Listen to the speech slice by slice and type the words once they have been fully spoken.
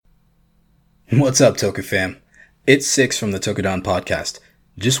What's up, Toku fam? It's Six from the Tokudon Podcast.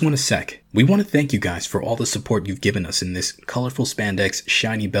 Just want a sec. We want to thank you guys for all the support you've given us in this colorful spandex,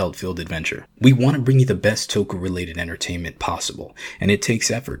 shiny belt-filled adventure. We want to bring you the best Toku-related entertainment possible, and it takes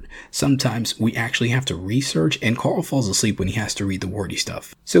effort. Sometimes we actually have to research, and Carl falls asleep when he has to read the wordy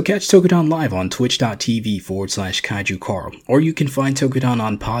stuff. So catch Tokudon live on twitch.tv/KaijuCarl, or you can find Tokudon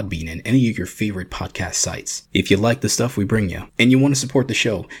on Podbean and any of your favorite podcast sites. If you like the stuff we bring you, and you want to support the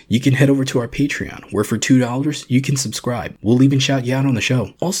show, you can head over to our Patreon, where for $2, you can subscribe. We'll even shout you out on the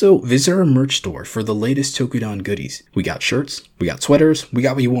show. Also, visit our merch store for the latest Tokudon goodies. We got shirts, we got sweaters, we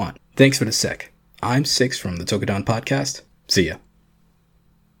got what you want. Thanks for the sec. I'm Six from the Tokudon Podcast. See ya.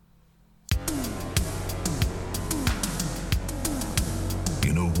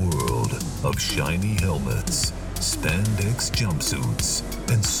 In a world of shiny helmets, spandex jumpsuits,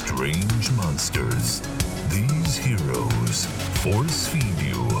 and strange monsters, these heroes force feed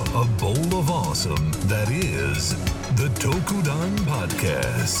you a bowl of awesome that is the Tokudon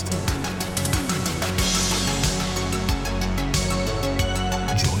Podcast.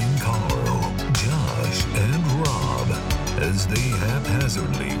 Join Carl, Josh, and Rob as they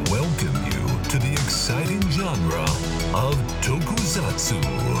haphazardly welcome you to the exciting genre of Tokusatsu.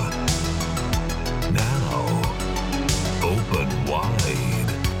 Now, open wide.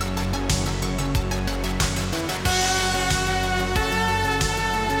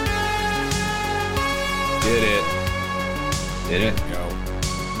 Did it. Did it? Go.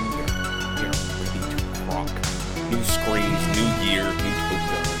 You're ready to rock. New screens, new year, new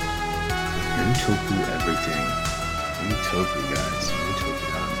Tokudon. New Toku everything. New Toku, guys. New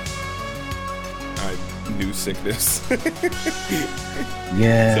Tokudon. New sickness.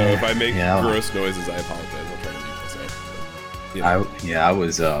 Yeah. So if I make yeah, gross noises, I apologize. I'll try to mute myself. But, you know. I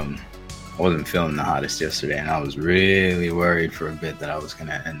wasn't feeling the hottest yesterday, and I was really worried for a bit that I was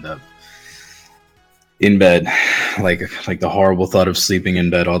gonna end up in bed. Like the horrible thought of sleeping in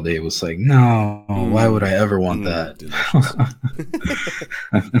bed all day was like, no, why would I ever want that?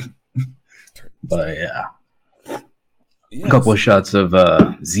 But yeah. Yes. A couple of shots of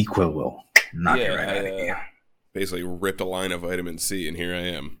ZQuil will knock it right out of you. Basically ripped a line of vitamin C, and here I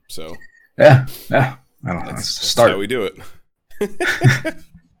am. So Yeah. I don't know. that's how we do it.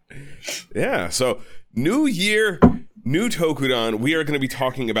 Yeah, so new year, new Tokudon. We are going to be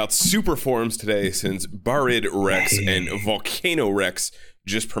talking about super forms today, since Barid Rex and Volcano Rex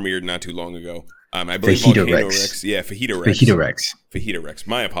just premiered not too long ago. I believe Fajita Volcano Rex. Rex. Yeah, Fajita Rex. Fajita Rex.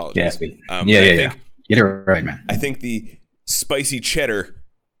 My apologies. Yeah. Yeah. Get it right, man. I think the spicy cheddar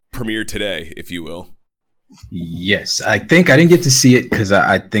premiered today, if you will. Yes, I think I didn't get to see it because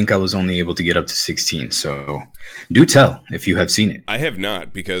I think I was only able to get up to 16. So do tell if you have seen it. I have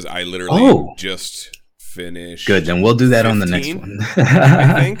not, because I literally just finished. Good, then we'll do that 15, on the next one.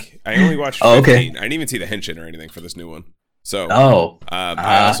 I think I only watched 15. Okay. I didn't even see the henshin or anything for this new one. So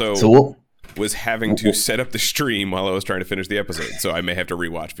I also was having to set up the stream while I was trying to finish the episode, so I may have to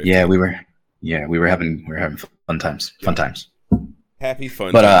rewatch 15. Yeah, we were having fun times. Happy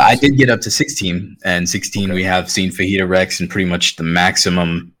fun. But times. I did get up to 16, and 16 we have seen Fajita Rex and pretty much the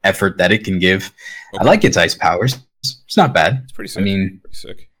maximum effort that it can give. Okay. I like its ice powers. It's not bad. It's pretty sick. I mean, pretty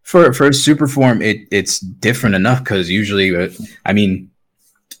sick. for a super form, it's different enough because usually,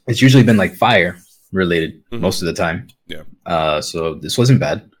 it's usually been like fire related most of the time. Yeah. So this wasn't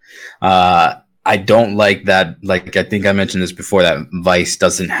bad. I don't like that. Like I think I mentioned this before, that Vice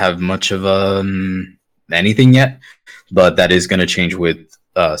doesn't have much of anything yet, but that is going to change with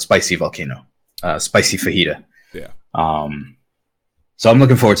Spicy Volcano, Spicy Fajita. Yeah. So I'm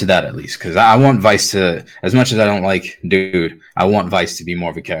looking forward to that at least, because I want Vice to, as much as I don't like Dude, I want Vice to be more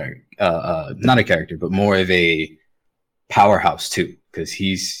of a character, not a character, but more of a powerhouse too. Because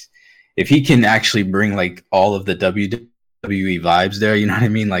if he can actually bring like all of the WWE vibes there, you know what I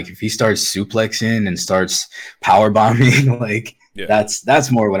mean? Like if he starts suplexing and starts power bombing, like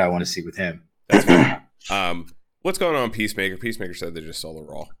that's more what I want to see with him. What's going on, Peacemaker? Peacemaker said they just saw the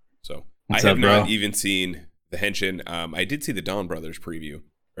Raw, so What's I have up, bro? not even seen the henshin. I did see the Dawn Brothers preview,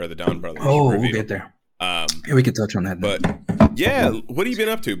 or the Dawn Brothers We'll review. get there. Yeah, we can touch on that. But yeah, what have you been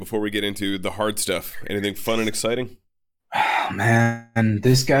up to before we get into the hard stuff? Anything fun and exciting? Oh, man,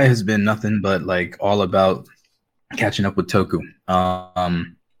 this guy has been nothing but like all about catching up with Toku.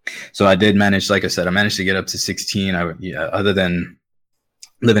 So I did manage, like I said, I managed to get up to 16. Other than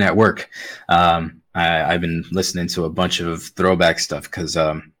living at work, I've been listening to a bunch of throwback stuff because,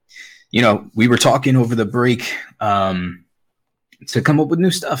 we were talking over the break to come up with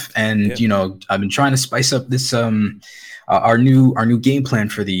new stuff, and I've been trying to spice up this our new game plan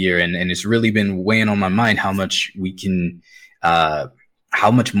for the year, and it's really been weighing on my mind how much we can how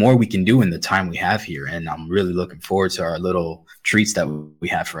much more we can do in the time we have here. And I'm really looking forward to our little treats that we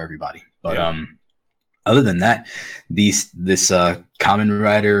have for everybody. But other than that, this Kamen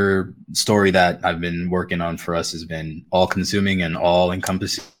Rider story that I've been working on for us has been all consuming and all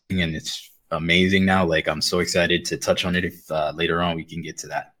encompassing, and it's amazing now. Like, I'm so excited to touch on it if later on we can get to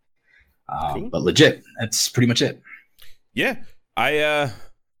that. Cool. But legit, that's pretty much it. Yeah,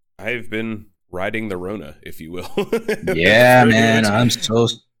 I've been riding the Rona, if you will. Yeah, man, I'm so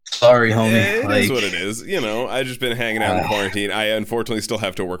sorry, homie. Yeah, it is what it is. You know, I've just been hanging out in quarantine. I unfortunately still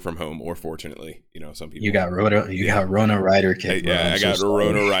have to work from home, or fortunately, you know, some people. You got Rona rider kicked. I got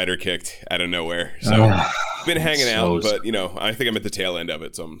Rona rider kicked out of nowhere. So been hanging out, but you know, I think I'm at the tail end of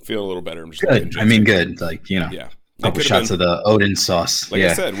it, so I'm feeling a little better. I'm just good. I mean, good. Like, you know, a couple shots of the Odin sauce. Like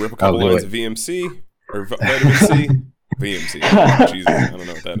I said, rip a couple lines of VMC or vitamin C. VMC. Jesus, I don't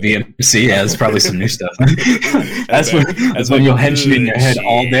know what that is. VMC, yeah, it's probably some new stuff. That's when you'll henching in your head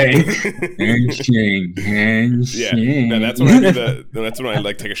all day. Yeah, no, that's when I do that's when I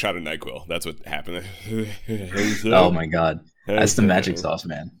like take a shot of NyQuil. That's what happened. Oh my god, that's the magic sauce,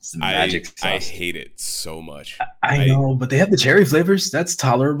 man. It's the magic sauce. I hate it so much. I know, but they have the cherry flavors. That's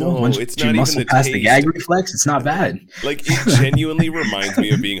tolerable. No, Once it's you not muscle even the past taste. the gag reflex, it's not bad. Like, it genuinely reminds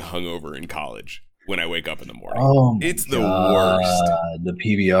me of being hungover in college. When I wake up in the morning. Oh, it's the worst. The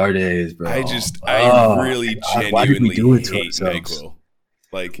PBR days, bro. I really genuinely hate NyQuil.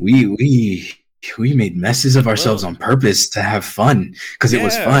 Like, we made messes of ourselves on purpose to have fun because it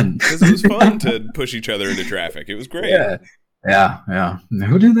was fun. Because it was fun to push each other into traffic. It was great. Yeah.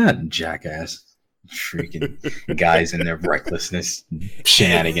 Who did that? Jackass. Freaking guys and their recklessness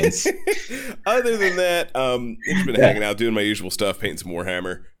shenanigans. Other than that, it's been hanging out, doing my usual stuff, painting some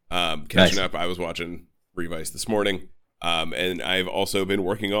Warhammer. Catching up. I was watching Revice this morning, and I've also been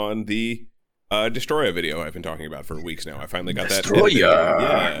working on the Destroya video I've been talking about for weeks now. I finally got that.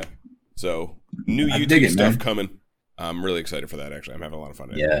 Yeah. So new YouTube stuff coming. I'm really excited for that. Actually, I'm having a lot of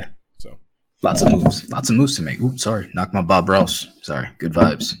fun. So lots of moves to make. Oops, sorry, knocked my Bob Ross. Sorry, good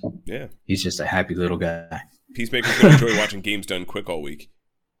vibes. Yeah, he's just a happy little guy. Peacemaker's gonna enjoy watching games done quick all week.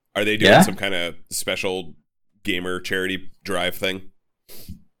 Are they doing some kind of special gamer charity drive thing?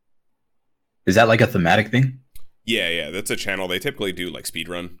 Is that like a thematic thing? Yeah. That's a channel. They typically do like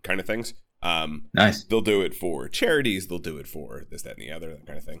speedrun kind of things. Nice. They'll do it for charities. They'll do it for this, that, and the other, that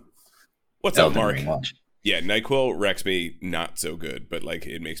kind of thing. What's up, Mark? Yeah, NyQuil wrecks me not so good, but like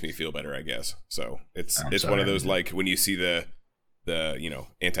it makes me feel better, I guess. So it's one of those, like, when you see the you know,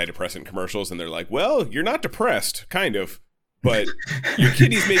 antidepressant commercials and they're like, well, you're not depressed, kind of. But your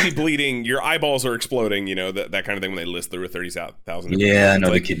kidneys may be bleeding, your eyeballs are exploding, you know, that kind of thing when they list through 30,000. Yeah, I know,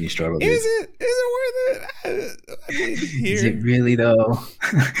 like, the kidney struggle. Is it worth it? I mean, is it really, though?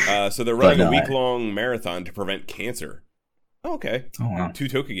 So they're running a week-long marathon to prevent cancer. Oh, okay. Oh, wow. 2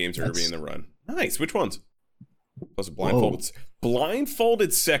 Toku games are going to be in the run. Nice. Which ones? Was it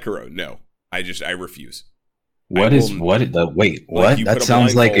blindfolded Sekiro? No. I refuse. What? That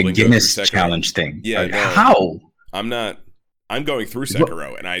sounds like a Guinness challenge thing. Yeah. Like, how? I'm going through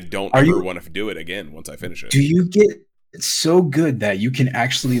Sekiro, and I don't ever want to do it again once I finish it. Do you get so good that you can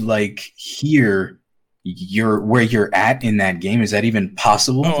actually like hear where you're at in that game? Is that even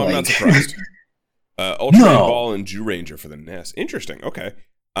possible? Oh, I'm not surprised. Ultra Ball and Jew Ranger for the NES. Interesting. Okay.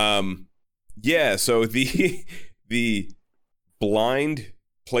 Yeah. So the blind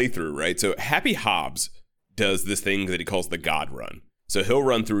playthrough, right? So Happy Hobbs does this thing that he calls the God Run. So he'll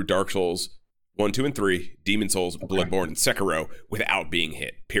run through Dark Souls 1, 2, and 3, Demon Souls, Bloodborne, and Sekiro without being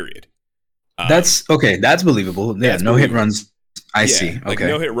hit, period. That's okay. That's believable. Yeah, no hit runs. I see. Okay. Like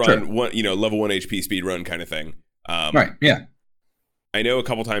no hit run, one, you know, level 1 HP speed run kind of thing. Right, yeah. I know a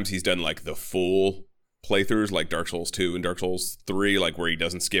couple times he's done like the full playthroughs, like Dark Souls 2 and Dark Souls 3, like where he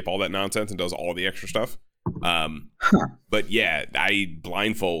doesn't skip all that nonsense and does all the extra stuff. But yeah,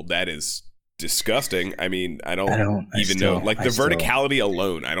 blindfold, that is disgusting. I mean, I don't even know. Like the verticality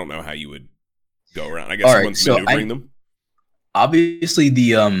alone, I don't know how you would go around. I guess someone's maneuvering them. Obviously,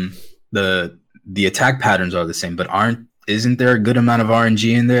 the attack patterns are the same, but isn't there a good amount of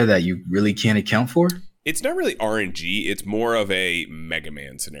RNG in there that you really can't account for? It's not really RNG. It's more of a Mega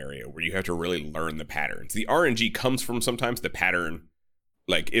Man scenario where you have to really learn the patterns. The RNG comes from sometimes the pattern,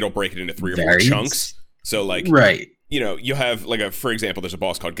 like it'll break it into 3 or 4 chunks. So like, right. You know, you'll have like for example, there's a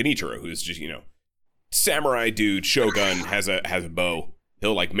boss called Genichiro who's just, you know, samurai dude, shogun, has a bow.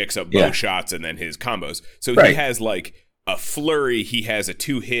 He'll like mix up bow shots and then his combos. So he has like a flurry. He has a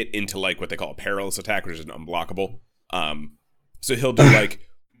 2-hit into like what they call a perilous attack, which is an unblockable. So he'll do like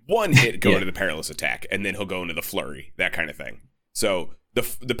 1 hit go into the perilous attack, and then he'll go into the flurry, that kind of thing. So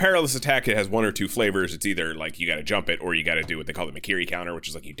the perilous attack, it has one or two flavors. It's either like you got to jump it or you got to do what they call the Makiri counter, which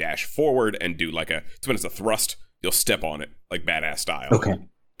is like you dash forward and do like it's when it's a thrust, you'll step on it like badass style. Okay.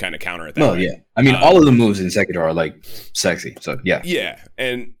 Kind of counter it that way. Yeah. I mean, all of the moves in Sekiro are like sexy. So yeah. Yeah.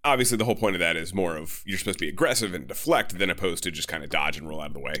 And obviously the whole point of that is more of you're supposed to be aggressive and deflect than opposed to just kind of dodge and roll out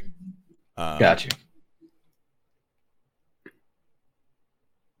of the way. Gotcha.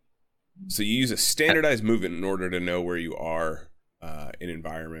 So you use a standardized movement in order to know where you are in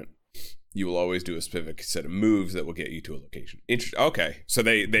environment. You will always do a specific set of moves that will get you to a location. Okay, so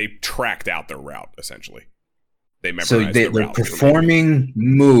they tracked out their route essentially. They memorized so they're performing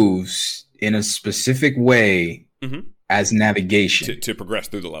moves in a specific way as navigation to progress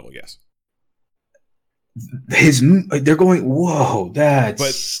through the level. Yes. But They're going. Whoa,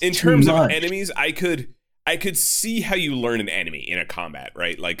 that's. But in terms of enemies, I could see how you learn an enemy in a combat,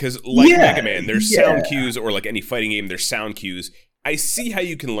 right? Like, because Mega Man, there's sound cues, or like any fighting game, there's sound cues. I see how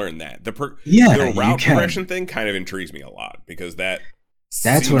you can learn that. The route progression thing kind of intrigues me a lot because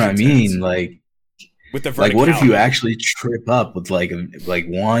that's what I mean. Like, with the like, what if you actually trip up with like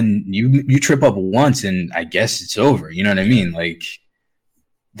one? You trip up once, and I guess it's over. You know what I mean? Like,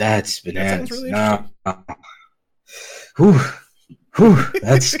 that's bananas. That sounds really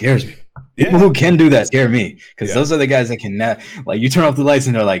that scares me. People who can do that scare me because those are the guys that can like you turn off the lights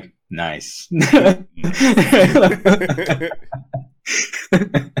and they're like, nice.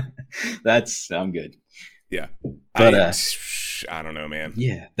 I'm good. Yeah, but I don't know, man.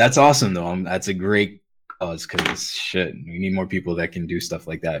 Yeah, that's awesome though. That's a great cause because shit, we need more people that can do stuff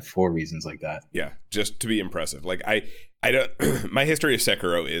like that for reasons like that. Yeah, just to be impressive. Like I don't. My history of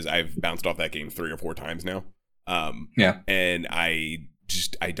Sekiro is I've bounced off that game 3 or 4 times now. And I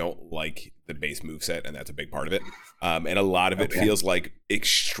don't like the base moveset, and that's a big part of it. And a lot of it feels like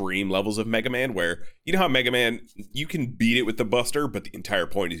extreme levels of Mega Man, where you know how Mega Man, you can beat it with the Buster, but the entire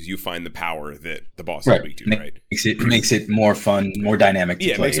point is you find the power that the boss is weak to, right? Makes it more fun, more dynamic to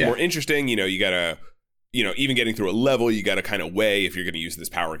play. It makes it more interesting. You know, you gotta, even getting through a level, you gotta kind of weigh if you're gonna use this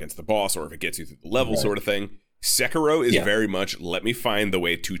power against the boss or if it gets you through the level sort of thing. Sekiro is very much, let me find the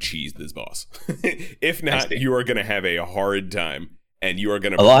way to cheese this boss. If not, you are gonna have a hard time. And you are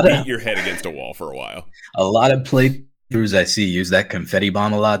going to beat your head against a wall for a while. A lot of playthroughs I see use that confetti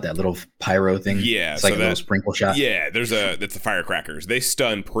bomb a lot, that little pyro thing. Yeah. It's like a little sprinkle shot. Yeah, that's the firecrackers. They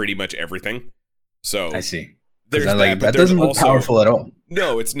stun pretty much everything. So I see. There's that doesn't look powerful at all.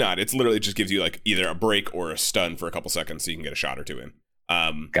 No, it's not. It's literally just gives you like either a break or a stun for a couple seconds so you can get a shot or two in.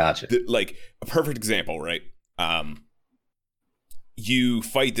 Gotcha. Like a perfect example, right? You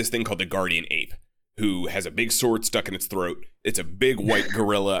fight this thing called the Guardian Ape, who has a big sword stuck in its throat. It's a big white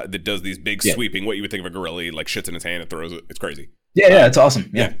gorilla that does these big sweeping, what you would think of a gorilla, like shits in its hand and throws it. It's crazy. Yeah, it's awesome.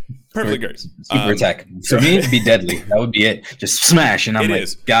 Yeah. Perfectly great. Super attack. For me, it'd be deadly. That would be it. Just smash. And I'm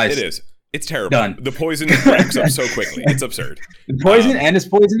guys. It is. It's terrible. Done. The poison ramps up so quickly. It's absurd. The poison and it's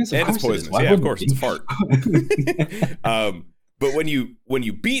poisonous? And it's poisonous. Yeah, of course. It's a fart. But when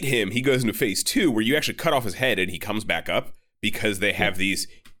you beat him, he goes into phase 2 where you actually cut off his head and he comes back up because they have these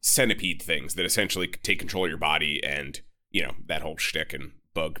centipede things that essentially take control of your body and, that whole shtick and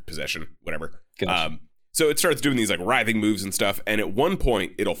bug possession, whatever. Gotcha. So it starts doing these like writhing moves and stuff. And at one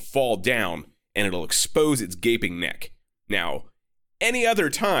point it'll fall down and it'll expose its gaping neck. Now, any other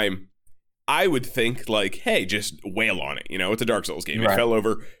time, I would think like, hey, just wail on it. It's a Dark Souls game. Right. It fell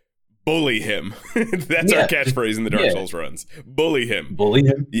over. Bully him. That's our catchphrase in the Dark Souls runs. Bully him. Bully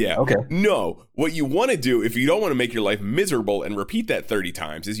him? Yeah. Okay. No, what you want to do if you don't want to make your life miserable and repeat that 30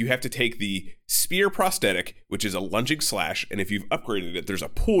 times is you have to take the spear prosthetic, which is a lunging slash, and if you've upgraded it, there's a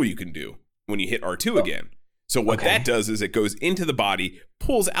pull you can do when you hit R2 again. So what that does is it goes into the body,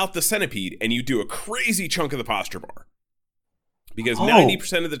 pulls out the centipede, and you do a crazy chunk of the posture bar. Because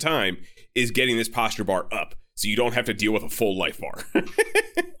 90% of the time is getting this posture bar up. So you don't have to deal with a full life bar.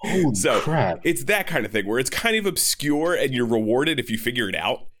 Crap. It's that kind of thing where it's kind of obscure and you're rewarded if you figure it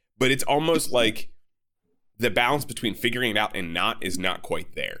out, but it's almost like the balance between figuring it out and not is not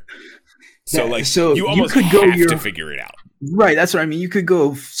quite there. So you almost have to figure it out. Right, that's what I mean. You could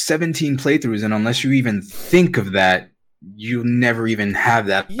go 17 playthroughs and unless you even think of that, you never even have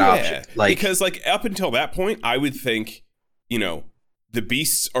that option. Because up until that point, I would think, the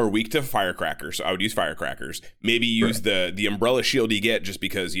beasts are weak to firecrackers, so I would use firecrackers. Maybe use the umbrella shield you get just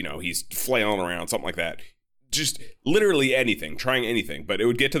because, he's flailing around, something like that. Just literally anything, trying anything. But it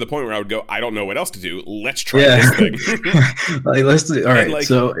would get to the point where I would go, I don't know what else to do. Let's try this thing. Let's do, all right,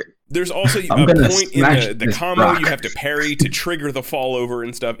 so there's also a point in the combo you have to parry to trigger the fall over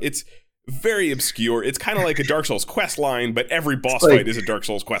and stuff. It's very obscure. It's kind of like a Dark Souls quest line, but every boss fight is a Dark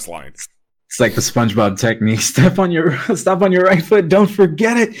Souls quest line. It's like the SpongeBob technique. Step on your right foot, don't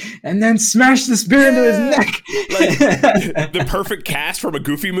forget it, and then smash the spear into his neck. Like the perfect cast from a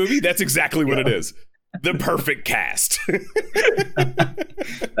Goofy movie. That's exactly what it is. The perfect cast.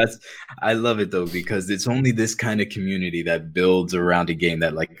 I love it though, because it's only this kind of community that builds around a game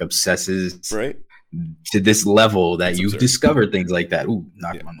that like obsesses Right. to this level that That's you've absurd. discovered things like that. Ooh,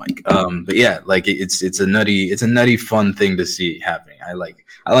 knocked my mic. But yeah, like it's a nutty fun thing to see happening. I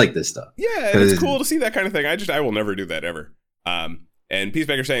like this stuff. Yeah, and it's cool to see that kind of thing. I will never do that ever. And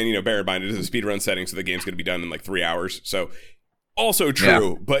Peacemaker saying, bear in mind, it is a speedrun setting, so the game's going to be done in like 3 hours. So also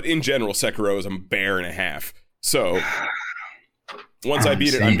true, but in general, Sekiro is a bear and a half. So once I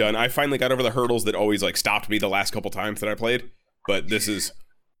beat it, I'm done. I finally got over the hurdles that always like stopped me the last couple times that I played. But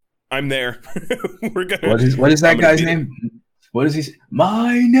I'm there. We're gonna. What is that guy's name? What does he say?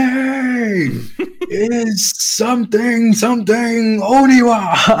 My name is something Oniwa.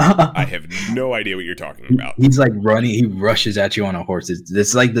 I have no idea what you're talking about. He's like running. He rushes at you on a horse.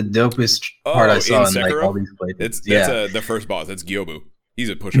 It's like the dopest part I saw in like all these places. That's the first boss. That's Gyobu. He's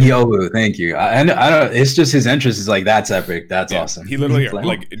a pusher. Gyobu, thank you. I don't. It's just his entrance is like that's epic. That's awesome. He literally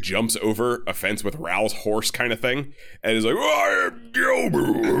like jumps over a fence with Rao's horse kind of thing, and is like, "I am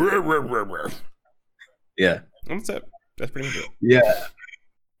Gyobu." Yeah. That's it. That's pretty much it. Yeah.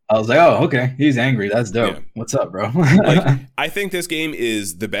 I was like, oh, okay. He's angry. That's dope. Yeah. What's up, bro? Like, I think this game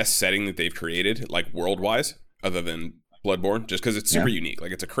is the best setting that they've created, like world-wise, other than Bloodborne, just because it's super unique.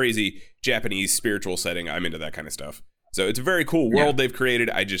 Like, it's a crazy Japanese spiritual setting. I'm into that kind of stuff. So it's a very cool world they've created.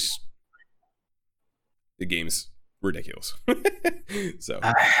 The game's ridiculous. So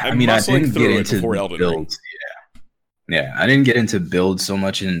I mean, I didn't get into before Elden Ring. Yeah, I didn't get into build so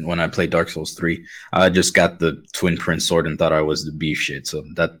much when I played Dark Souls 3. I just got the Twin Prince sword and thought I was the beef shit. So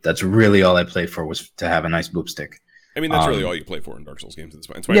that's really all I played for, was to have a nice boop stick. I mean, that's really all you play for in Dark Souls games at this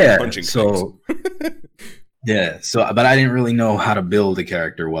point. That's why you're punching things. Yeah, but I didn't really know how to build a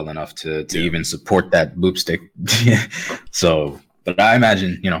character well enough to even support that boop stick. So, but I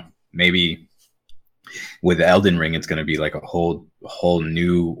imagine, maybe with Elden Ring, it's going to be like a whole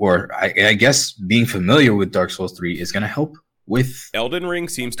new, or I guess being familiar with Dark Souls 3 is going to help with. Elden Ring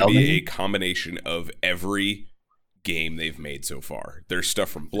seems to be a combination of every game they've made so far. There's stuff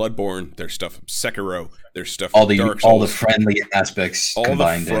from Bloodborne, there's stuff from Sekiro, there's stuff from Dark Souls. All the friendly aspects all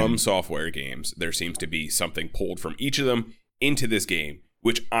combined. The From Software games, there seems to be something pulled from each of them into this game,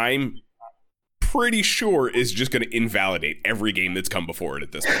 which I'm pretty sure is just going to invalidate every game that's come before it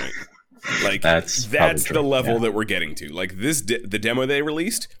at this point. Like that's the level that we're getting to. Like the demo they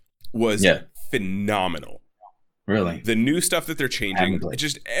released was phenomenal. Really, the new stuff that they're changing,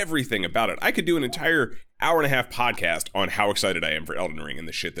 just everything about it. I could do an entire hour-and-a-half podcast on how excited I am for Elden Ring and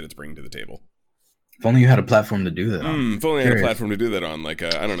the shit that it's bringing to the table. If only you had a platform to do that on. If only I had a platform to do that on, like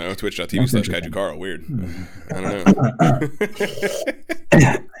I don't know, twitch.tv/KaijuCarl. Weird. I don't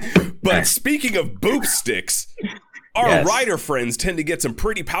know. But speaking of boop sticks. Our rider friends tend to get some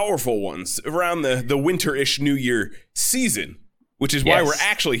pretty powerful ones around the winter-ish New Year season, which is why we're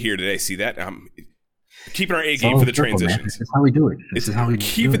actually here today. See that? Keeping our A game for the transitions. This is how we do it. This is how we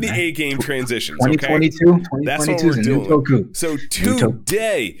keeping the A game transitions. 2022, that's what we're doing. So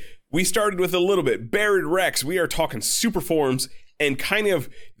today we started with a little bit Buried Rex. We are talking super forms and kind of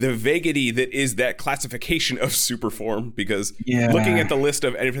the vaguity that is that classification of super form, because looking at the list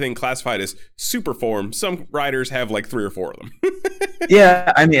of everything classified as super form, some riders have like 3 or 4 of them.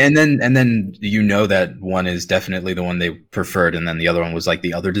 Yeah, I mean, and then that one is definitely the one they preferred, and then the other one was like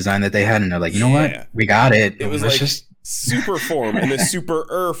the other design that they had, and they're like, you know what, we got it. It was like just super form and the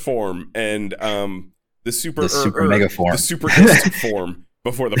super form and the super mega form, the super form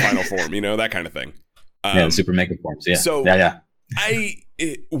before the final form, that kind of thing. The super mega forms. Yeah. So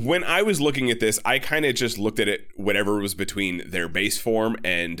when I was looking at this, I kind of just looked at it whatever was between their base form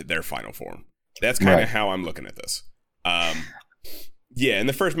and their final form. That's kind of how I'm looking at this. And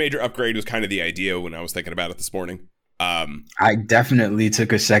the first major upgrade was kind of the idea when I was thinking about it this morning. I definitely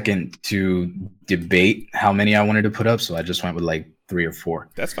took a second to debate how many I wanted to put up, so I just went with like 3 or 4.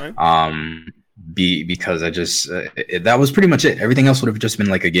 That's fine. Because I just that was pretty much it. Everything else would have just been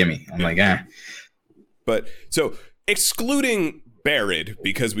like a gimme. I'm like, But so excluding Buried,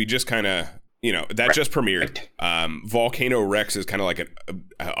 because we just kind of, that just premiered. Volcano Rex is kind of like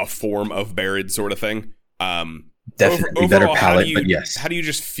a form of Buried sort of thing. Definitely better palette, but yes. How do you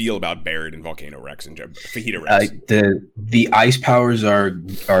just feel about Buried and Volcano Rex and Fajita Rex? The ice powers are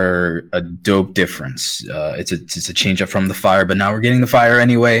a dope difference. It's a change up from the fire, but now we're getting the fire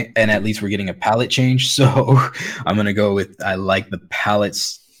anyway, and at least we're getting a palette change. So I'm gonna go with I like the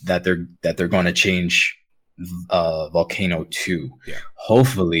palettes that they're going to change Volcano to.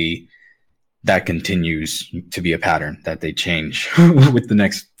 Hopefully that continues to be a pattern that they change with the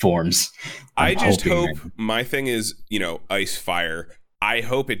next forms. I just hope my thing is, ice, fire. I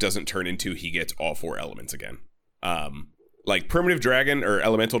hope it doesn't turn into he gets all 4 elements again. Like primitive dragon or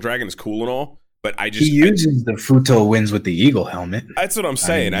elemental dragon is cool and all, but he uses the Futo winds with the eagle helmet. That's what I'm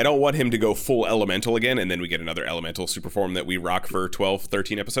saying. I don't want him to go full elemental again, and then we get another elemental super form that we rock for 12,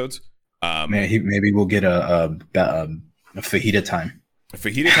 13 episodes. Maybe we'll get a fajita time. A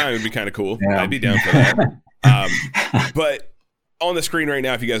fajita time would be kind of cool. Yeah. I'd be down for that. But on the screen right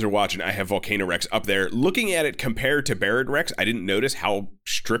now, if you guys are watching, I have Volcano Rex up there. Looking at it compared to Barad Rex, I didn't notice how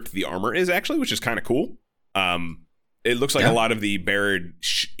stripped the armor is actually, which is kind of cool. It looks like a lot of the Barad,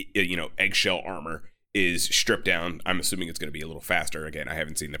 eggshell armor is stripped down. I'm assuming it's going to be a little faster. Again, I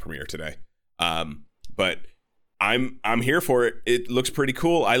haven't seen the premiere today. But I'm here for it. It looks pretty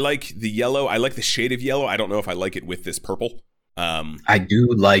cool. I like the yellow. I like the shade of yellow. I don't know if I like it with this purple. I do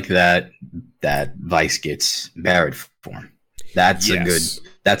like that Vice gets Barad form. That's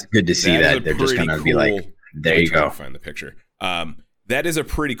good to see that they're just gonna be like, there you go. Find the picture. That is a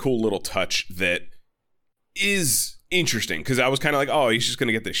pretty cool little touch that is interesting, because I was kind of like, oh, he's just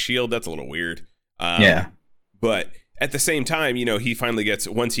gonna get the shield. That's a little weird. But at the same time, he finally gets,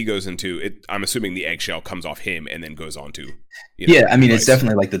 once he goes into it, I'm assuming the eggshell comes off him and then goes on to. It's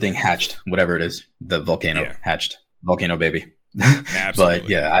definitely like the thing hatched, whatever it is, the volcano hatched volcano baby.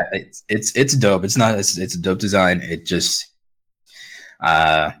 Absolutely. But it's dope. It's a dope design. It just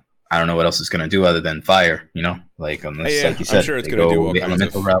I don't know what else it's gonna do other than fire, like unless like you said, I'm sure it's gonna do all the kinds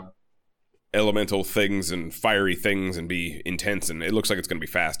elemental of route. Elemental things and fiery things and be intense, and it looks like it's gonna be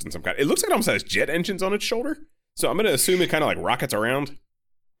fast in some kind. It looks like it almost has jet engines on its shoulder, so I'm gonna assume it kind of like rockets around.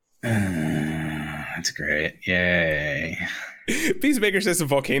 That's great. Yay. Peacemaker says if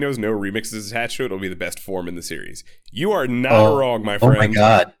Volcano's no remixes attached to it, it'll be the best form in the series. You are not wrong, my friend.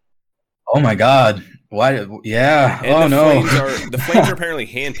 Oh my god. Why? Yeah. And the flames are apparently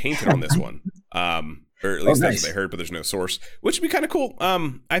hand painted on this one. Or at least that's what I heard, but there's no source, which would be kind of cool.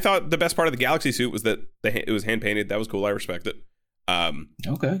 I thought the best part of the Galaxy suit was that it was hand painted. That was cool. I respect it.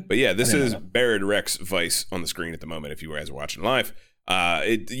 Okay. But yeah, this is Barad Rex Vice on the screen at the moment. If you guys are watching live,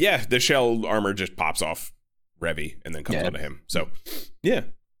 the shell armor just pops off Revy and then comes onto him. So yeah,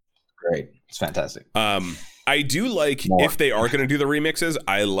 great. It's fantastic. I do like if they are going to do the remixes,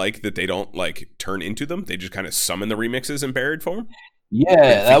 I like that they don't like turn into them. They just kind of summon the remixes in Barad form.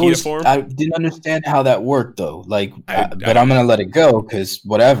 Yeah, I didn't understand how that worked though. Like, but I'm gonna let it go because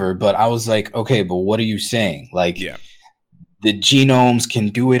whatever. But I was like, okay, but what are you saying? Like, the genomes can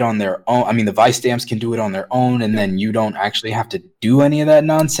do it on their own. I mean, the Vice stamps can do it on their own, and then you don't actually have to do any of that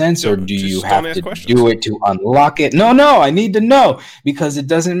nonsense, or do you have to do it to unlock it? No, I need to know because it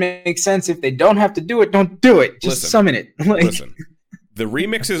doesn't make sense if they don't have to do it. Don't do it. Just summon it. Listen. The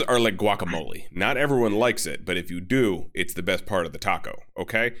remixes are like guacamole. Not everyone likes it, but if you do, it's the best part of the taco,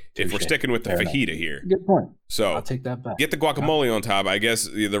 okay? If we're sticking with the fajita here. Good point. So I'll take that back. Get the guacamole on top. I guess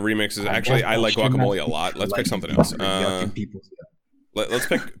the remixes, actually, I like guacamole a lot. Let's pick something else. Let's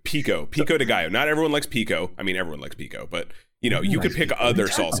pick pico. Pico de gallo. Not everyone likes pico. I mean, everyone likes pico, but, you could pick other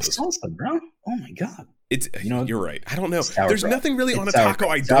salsas. Salsa, bro. Oh, my God. It's you're right. I don't know. There's nothing really on a sauerkraut.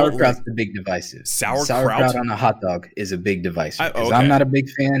 taco I don't Sauerkraut's like. the big divisive. Sauerkraut on a hot dog is a big divisive. I'm not a big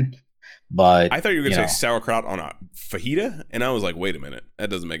fan, but I thought you were going to say sauerkraut on a fajita, and I was like, wait a minute, that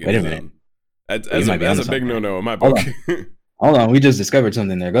doesn't make any sense. That's a big no-no in my book. Hold on, we just discovered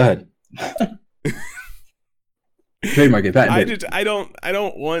something there. Go ahead. Trademark it, patent it. I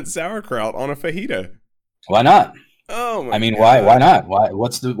don't want sauerkraut on a fajita. Why not? Oh my! I mean, why not?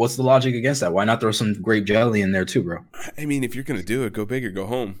 What's the logic against that? Why not throw some grape jelly in there too, bro? I mean, if you're gonna do it, go big or go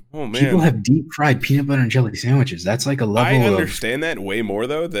home. Oh man! People have deep fried peanut butter and jelly sandwiches. That's like a level. I understand that way more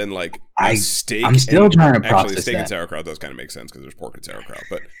though than like steak. I'm still trying to process actually steak that. And sauerkraut does kind of make sense because there's pork and sauerkraut,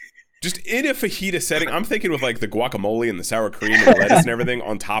 but just in a fajita setting, I'm thinking with like the guacamole and the sour cream and the lettuce and everything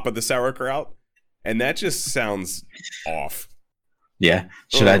on top of the sauerkraut, and that just sounds off. Yeah.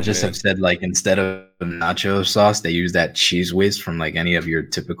 Should I just have said, like, instead of nacho sauce, they use that cheese whiz from, like, any of your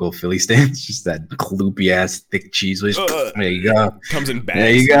typical Philly stands? Just that gloopy ass thick cheese whiz. There you go. Comes in bags.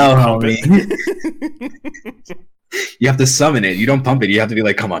 There you go, homie. You have to summon it. You don't pump it. You have to be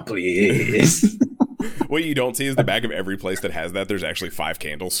like, come on, please. What you don't see is the back of every place that has that. There's actually 5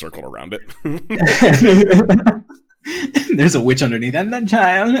 candles circled around it. There's a witch underneath, and the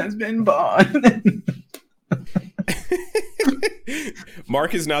child has been born.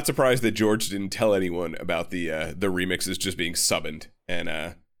 Mark is not surprised that George didn't tell anyone about the remixes just being summoned,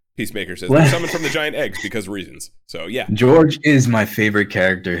 and Peacemaker says What? they're summoned from the giant eggs because reasons. So yeah, George is my favorite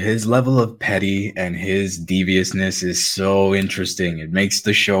character. His level of petty and his deviousness is so interesting. It makes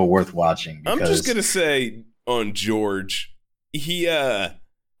the show worth watching. I'm just gonna say on George, he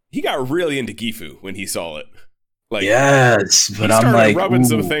got really into Gifu when he saw it. Like, yes, but he I'm started like rubbing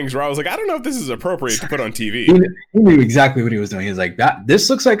some ooh. things where I was like, I don't know if this is appropriate to put on TV. He knew exactly what he was doing. He was like, "That this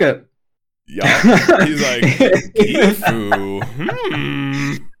looks like a." Yeah, he's like, Gifu.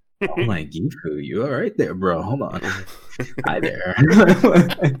 Oh my Gifu, you all right there, bro? Hold on. Hi there.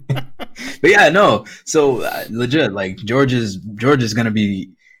 But yeah, no. So legit, like George is gonna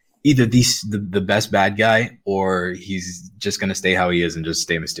be either the best bad guy, or he's just gonna stay how he is and just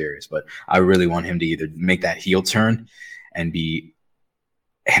stay mysterious. But I really want him to either make that heel turn and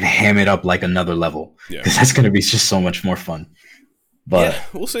ham it up like another level, Yeah, because that's gonna be just so much more fun. But yeah,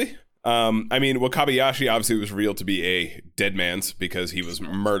 we'll see. I mean, Wakabayashi obviously was revealed to be a dead man's because he was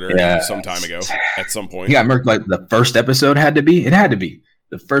murdered some time ago at some point. he got murked like the first episode had to be. It had to be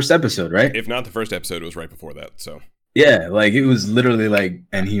the first episode, right? If not the first episode, it was right before that. So Yeah, like it was literally like,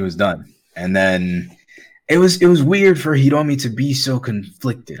 and he was done. And then it was weird for Hiromi to be so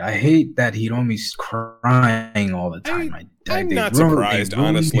conflicted. I hate that Hiromi's crying all the time. I'm not surprised,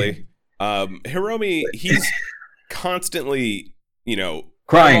 honestly. Hiromi, he's constantly,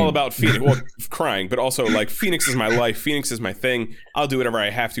 Crying. all about Phoenix. Well, crying, but also like Phoenix is my life. Phoenix is my thing. I'll do whatever I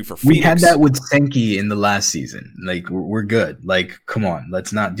have to for Phoenix. We had that with Senki in the last season. Like we're good. Like come on,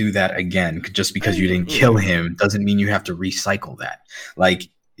 let's not do that again. Just because you didn't kill him doesn't mean you have to recycle that. Like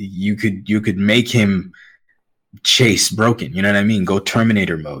you could make him Chase broken. You know what I mean? Go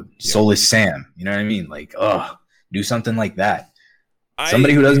Terminator mode. Yeah. Soulless Sam. You know what I mean? Like do something like that.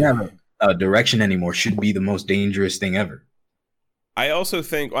 Somebody who doesn't have a direction anymore should be the most dangerous thing ever. I also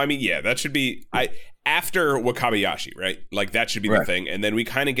think, that should be after Wakabayashi, right? Like that should be the thing. And then we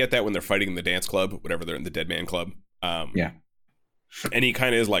kind of get that when they're fighting in the dance club, whatever they're in the Dead Man Club. Yeah. And he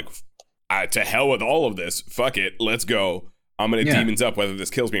kind of is like, to hell with all of this. Fuck it. Let's go. I'm going to demons up whether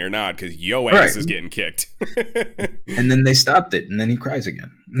this kills me or not because yo ass is getting kicked. And then they stopped it and then he cries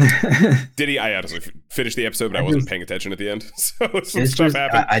again. Did he? I honestly finished the episode, but I wasn't paying attention at the end. So some stuff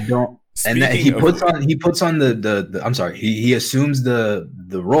happened. I don't. Speaking and that he puts on the I'm sorry, he assumes the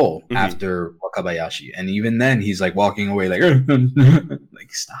role after Wakabayashi, and even then he's like walking away like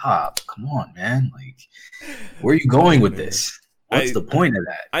like stop, come on man, like where are you going with this? What's the point of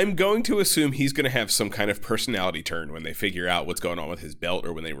that? I'm going to assume he's going to have some kind of personality turn when they figure out what's going on with his belt,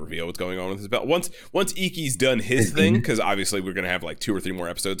 or when they reveal what's going on with his belt. Once Ikki's done his thing, because obviously we're going to have like 2 or 3 more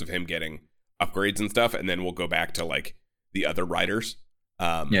episodes of him getting upgrades and stuff, and then we'll go back to like the other writers.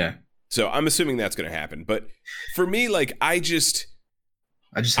 So I'm assuming that's going to happen. But for me, like I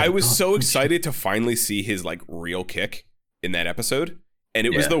was so excited to finally see his like real kick in that episode, and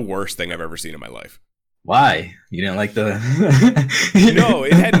it was the worst thing I've ever seen in my life. Why? You didn't like the No,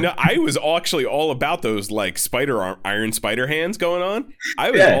 it had no. I was actually all about those like iron spider hands going on.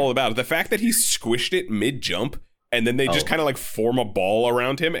 I was all about it. The fact that he squished it mid jump, and then they just kind of like form a ball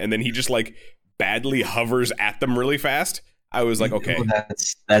around him, and then he just like badly hovers at them really fast. I was like, okay,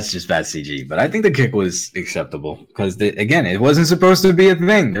 that's just bad CG. But I think the kick was acceptable because again, it wasn't supposed to be a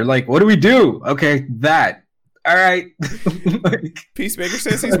thing. They're like, what do we do? Okay, that. All right. Like, Peacemaker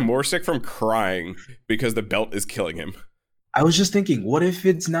says he's more sick from crying because the belt is killing him. I was just thinking, what if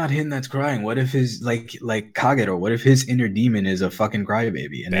it's not him that's crying? What if his like Kagero? What if his inner demon is a fucking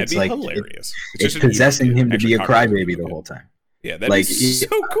crybaby? And That'd it's be like hilarious. It's possessing him to be a crybaby the whole time. Yeah, that'd be so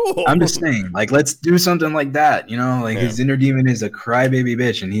cool. I'm just saying, like, let's do something like that. You know, like his inner demon is a crybaby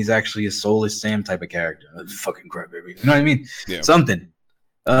bitch, and he's actually a soulless Sam type of character. Fucking crybaby. You know what I mean? Yeah. Something.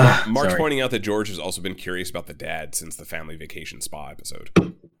 Mark's pointing out that George has also been curious about the dad since the family vacation spa episode.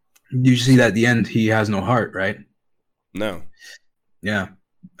 You see that at the end, he has no heart, right? No. Yeah.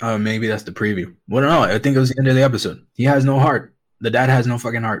 Maybe that's the preview. Well, no, I think it was the end of the episode. He has no heart. The dad has no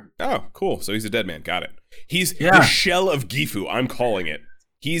fucking heart. Oh, cool. So he's a dead man. Got it. He's the shell of Gifu. I'm calling it.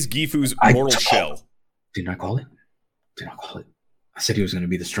 He's Gifu's mortal shell. Did not call it. I said he was going to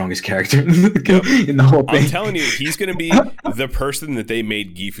be the strongest character in the whole thing. I'm telling you, he's going to be the person that they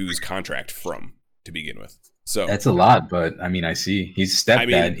made Gifu's contract from to begin with. So that's a lot, but I mean, I see he's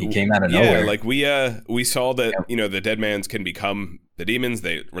stepdad. He came out of nowhere. Yeah, like we saw that the dead mans can become the demons.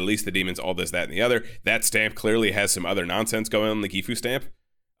 They release the demons, all this, that, and the other. That stamp clearly has some other nonsense going on, the Gifu stamp.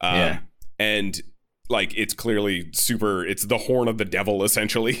 And like it's clearly it's the horn of the devil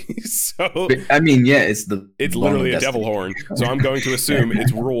essentially. So I mean, it's literally a devil horn. So I'm going to assume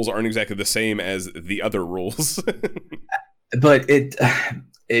its rules aren't exactly the same as the other rules. But it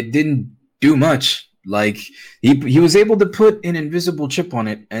didn't do much. Like he was able to put an invisible chip on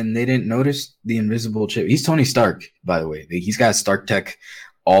it, and they didn't notice the invisible chip. He's Tony Stark, by the way. He's got Stark tech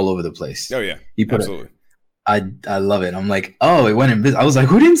all over the place. Oh yeah, he put absolutely. I love it. I'm like, oh, it went invisible. I was like,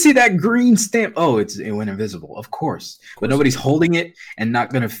 who didn't see that green stamp? Oh, it went invisible. Of course. But nobody's holding it and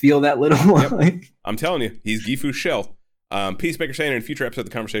not gonna feel that little. Yep. Like, I'm telling you, he's Gifu's shell. Peacemaker saying in a future episode of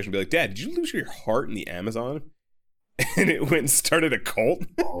the conversation, will be like, Dad, did you lose your heart in the Amazon? And it went and started a cult.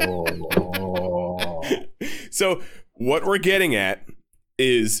 oh. So what we're getting at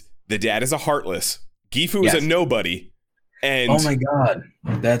is the dad is a heartless. Gifu is a nobody. And oh my god,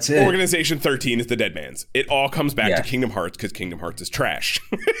 that's it. Organization 13 is the dead man's. It all comes back to Kingdom Hearts because Kingdom Hearts is trash.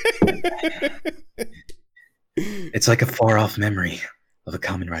 It's like a far off memory of a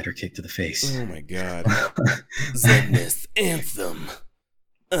Kamen Rider kick to the face. Oh my god. Zenith Anthem.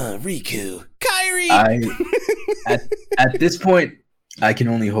 Riku. Kairi. At this point, I can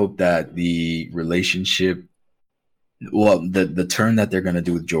only hope that the relationship, well, the turn that they're gonna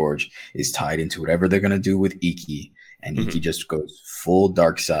do with George is tied into whatever they're gonna do with Iki. And Iki just goes full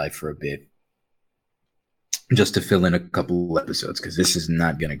dark side for a bit, just to fill in a couple episodes, because this is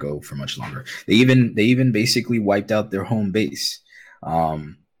not gonna go for much longer. They even basically wiped out their home base,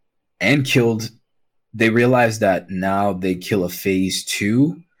 and killed. They realized that now they kill a phase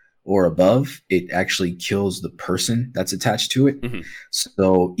 2 or above, it actually kills the person that's attached to it. Mm-hmm.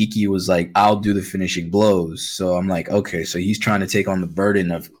 So Iki was like, "I'll do the finishing blows." So I'm like, okay, so he's trying to take on the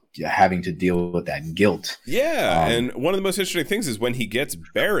burden of having to deal with that guilt. Yeah, and one of the most interesting things is when he gets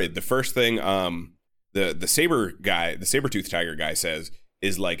buried, the first thing the saber guy, the saber-tooth tiger guy says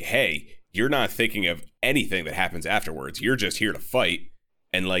is like, "Hey, you're not thinking of anything that happens afterwards. You're just here to fight."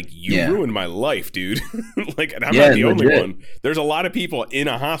 And like, you ruined my life, dude. Like, and I'm not the only one. There's a lot of people in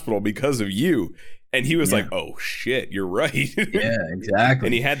a hospital because of you. And he was like, "Oh shit, you're right." Yeah, exactly.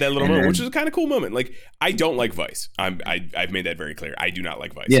 And he had that little moment, which is a kind of cool moment. Like, I don't like Vice. I've made that very clear. I do not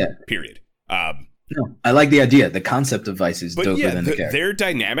like Vice. Yeah. Period. No, I like the idea. The concept of Vice is doper than the character. Their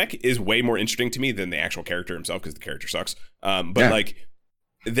dynamic is way more interesting to me than the actual character himself, because the character sucks. Like,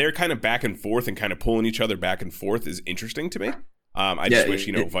 they're kind of back and forth and kind of pulling each other back and forth is interesting to me. I just wish,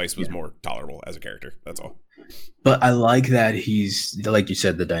 Vice was more tolerable as a character. That's all. But I like that he's, like you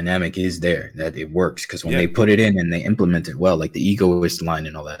said, the dynamic is there, that it works, because when they put it in and they implement it well, like the egoist line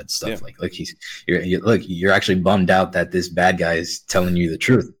and all that stuff, like you're actually bummed out that this bad guy is telling you the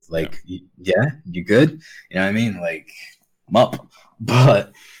truth. Like, you good? You know what I mean? Like, I'm up.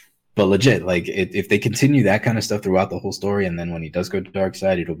 But legit, like, if they continue that kind of stuff throughout the whole story, and then when he does go to dark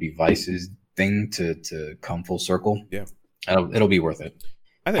side, it'll be Vice's thing to come full circle. Yeah. It'll be worth it.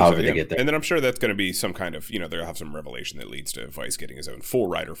 I think so, they get there. And then I'm sure that's going to be some kind of, they'll have some revelation that leads to Vice getting his own full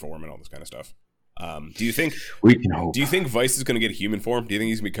rider form and all this kind of stuff. Do you think we can hope? Do you think Vice is going to get a human form? Do you think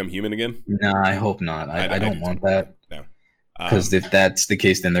he's going to become human again? Nah, I hope not. I don't want that. No. Because if that's the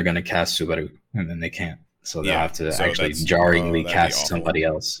case, then they're going to cast Subaru, and then they can't. So they'll have to actually jarringly cast somebody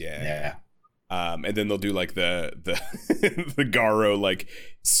else. Yeah. And then they'll do like the the Garo like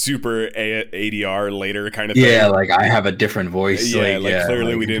super ADR later kind of thing. Yeah, like I have a different voice. Yeah,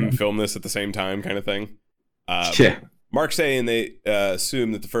 clearly we didn't film this at the same time kind of thing. Mark saying they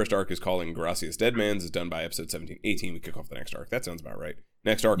assume that the first arc is calling Gracias Deadmans is done by episode 17-18. We kick off the next arc. That sounds about right.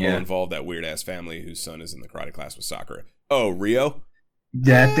 Next arc will involve that weird ass family whose son is in the karate class with Sakura. Oh, Rio?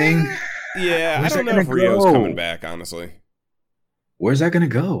 That thing? Yeah, I don't know if Rio's coming back, honestly. Where's that gonna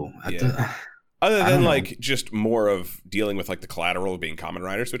go? Other than like just more of dealing with like the collateral of being Kamen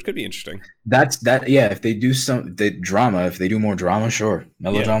Riders, which could be interesting. If they do drama, if they do more drama, sure.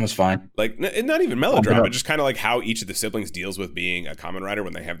 Melodrama's fine. Like not even melodrama, just kind of like how each of the siblings deals with being a Kamen Rider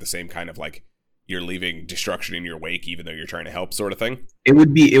when they have the same kind of like you're leaving destruction in your wake even though you're trying to help sort of thing. It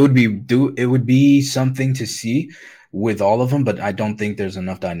would be something to see with all of them, but I don't think there's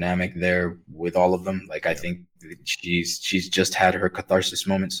enough dynamic there with all of them. Like I think she's just had her catharsis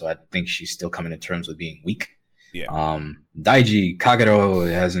moment, so I think she's still coming to terms with being weak. Daiji Kagero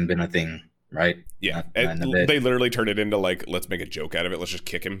hasn't been a thing, right? They literally turned it into like, let's make a joke out of it, let's just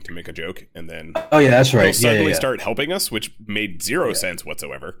kick him to make a joke, and then that's right, he'll suddenly start helping us, which made zero sense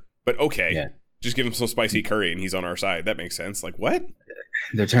whatsoever, but just give him some spicy curry and he's on our side. That makes sense. Like, what?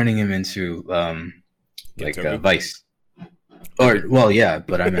 They're turning him into Vice.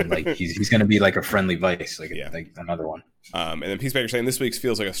 But I meant like he's gonna be like a friendly Vice, like another one. And then Peacemaker saying this week's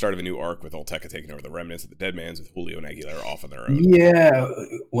feels like a start of a new arc with Olteca taking over the remnants of the Deadmans with Julio and Aguilera off on their own. Yeah,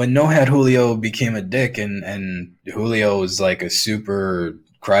 when No Head Julio became a dick and Julio was like a super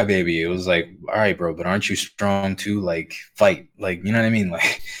crybaby, it was like, all right, bro, but aren't you strong too? Like, fight, like, you know what I mean?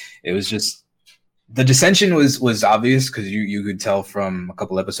 Like, it was just the dissension was obvious because you could tell from a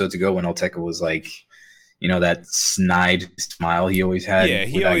couple episodes ago when Olteca was like you know, that snide smile he always had. Yeah,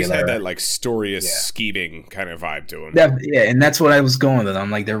 he with always had Aguilera. that like Storius Yeah. scheming kind of vibe to him. Yeah, and that's what I was going with.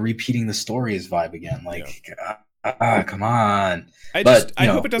 I'm like, they're repeating the Storius vibe again. Like, come on. I But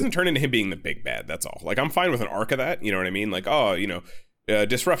hope it doesn't turn into him being the big bad. That's all. Like, I'm fine with an arc of that. You know what I mean? Like, oh, you know,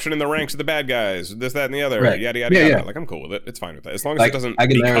 disruption in the ranks of the bad guys, this, that, and the other, Right. yada, yada, Yeah, yada. yeah. Like, I'm cool with it. It's fine with that. As long as Like, it doesn't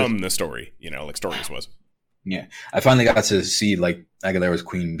Aguilera's- become the story, you know, like Storius was. Yeah, I finally got to see like Aguilera's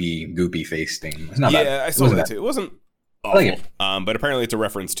Queen Bee goopy face thing. It's not bad. Yeah, I It saw wasn't that bad. too. It wasn't I awful. like it. But apparently it's a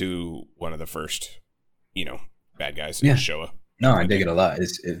reference to one of the first, you know, bad guys Yeah. in Showa. No, I dig it a lot.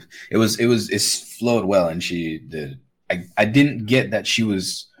 It's flowed well, and she did. I didn't get that she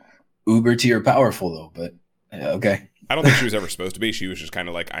was uber tier powerful though, but okay. I don't think she was ever supposed to be. She was just kind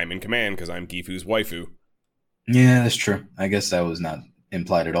of like, I'm in command because I'm Gifu's waifu. Yeah, that's true. I guess that was not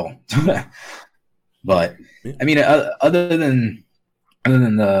implied at all. But Yeah. I mean, other than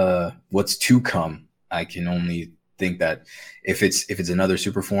the what's to come, I can only think that if it's another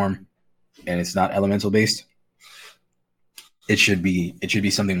super form and it's not elemental based, it should be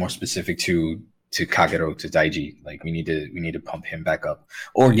something more specific to Kagero, to Daiji. Like we need to pump him back up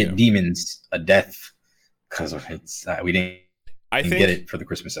or get Yeah. demons a death because it's we didn't I think get it for the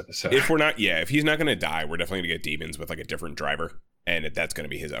Christmas episode. if he's not going to die, we're definitely going to get demons with like a different driver. And that's going to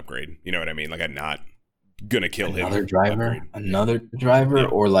be his upgrade. You know what I mean? Like, I'm not going to kill him. another driver, Yeah.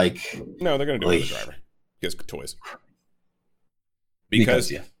 or like No, they're going to do Like- another driver. Because toys.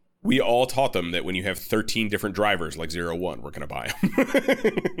 Because yeah. we all taught them that when you have 13 different drivers like 0-1, we're going to buy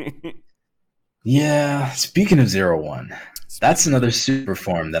them. Yeah, speaking of 0-1, that's another super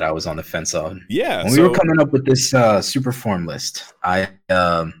form that I was on the fence on. Yeah. When we were coming up with this super form list, I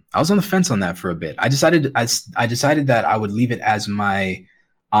was on the fence on that for a bit. I decided that I would leave it as my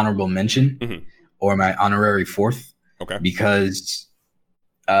honorable mention Mhm. or my honorary fourth Okay. because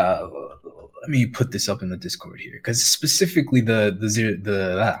let me put this up in the Discord here because specifically the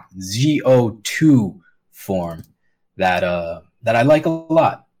ZO2 form that I like a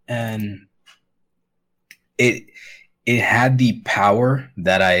lot, and it had the power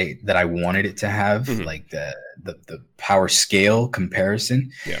that I wanted it to have, Mhm. like the power scale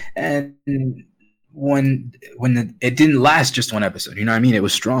comparison. Yeah. And it didn't last just one episode, you know what I mean? It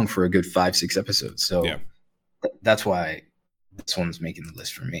was strong for a good 5-6 episodes. So Yeah. that's why this one's making the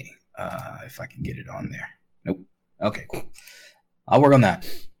list for me. If I can get it on there. Nope. Okay, cool. I'll work on that.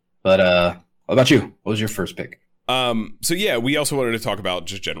 But what about you? What was your first pick? So yeah, we also wanted to talk about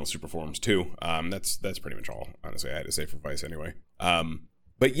just general super forms too. That's pretty much all, honestly, I had to say for Vice anyway.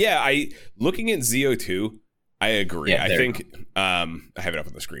 But yeah, looking at ZO2, I agree. Yeah, I there you think I have it up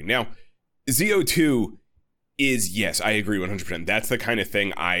on the screen now. ZO2 is, yes, I agree 100%. That's the kind of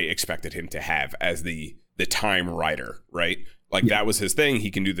thing I expected him to have as the time rider, right? Like that was his thing. He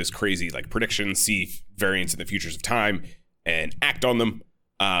can do this crazy like prediction, see variants in the futures of time, and act on them.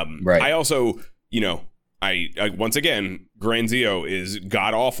 Right. I also, you know, I once again, Grand Zeo is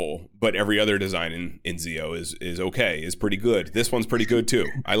god awful, but every other design in Zeo is okay, is pretty good. This one's pretty good too.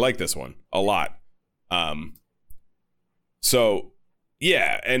 I like this one a lot. So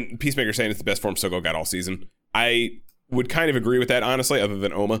yeah, and Peacemaker saying it's the best form Sogo got all season. I would kind of agree with that, honestly, other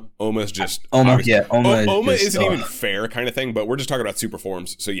than Oma. Oma's just Oma obviously- Oma is just, isn't even fair kind of thing, but we're just talking about super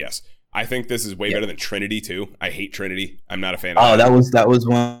forms. So yes, I think this is way better than Trinity too. I hate Trinity. I'm not a fan of Oh, that was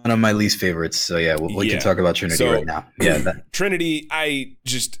one of my least favorites. So yeah, we Yeah. can talk about Trinity So- right now. Yeah, Trinity,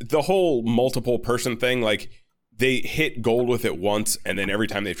 the whole multiple person thing, like they hit gold with it once, and then every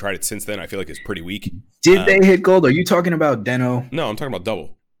time they've tried it since then, I feel like it's pretty weak. did they hit gold? Are you talking about Deno? No, I'm talking about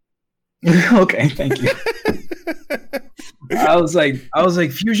double. Okay, thank you. I was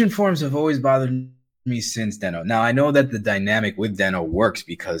like, fusion forms have always bothered me since Deno. Now I know that the dynamic with Deno works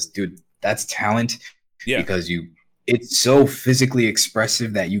because, dude, that's talent. Yeah. Because it's so physically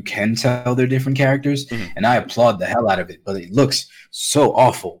expressive that you can tell they're different characters, Mhm. and I applaud the hell out of it. But it looks so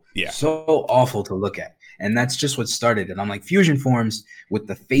awful, Yeah. so awful to look at, and that's just what started it. I'm like, fusion forms with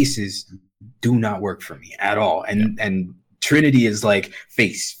the faces do not work for me at all, and Trinity is like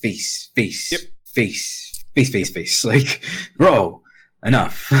face, face, face, Yep. face. Like, bro,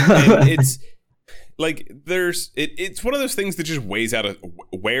 enough. And it's like it's one of those things that just wears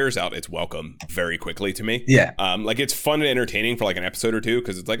out its welcome very quickly to me. Yeah. Like it's fun and entertaining for like an episode or two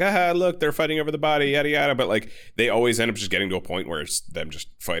because it's like, look, they're fighting over the body, yada yada. But like they always end up just getting to a point where it's them just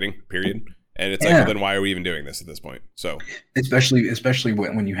fighting, period. And it's like, well, then why are we even doing this at this point? So especially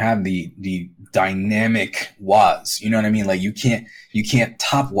when you have the dynamic Waz, you know what I mean? Like you can't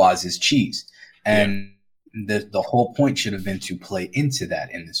top Waz's cheese, and the whole point should have been to play into that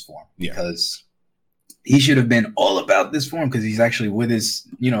in this form, because he should have been all about this form because he's actually with his,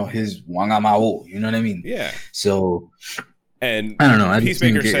 his Wangamao. You know what I mean? Yeah. So, and I don't know.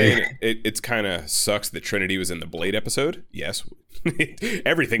 Peacemaker saying it's kind of sucks that Trinity was in the Blade episode. Yes.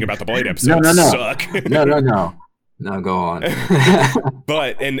 Everything about the Blade episode suck. No, go on.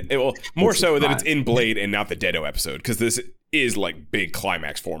 But, more so that it's in Blade and not the Deado episode, because this is like big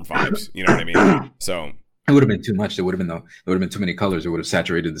climax form vibes. You know what I mean? So it would have been too much. There would have been too many colors. It would have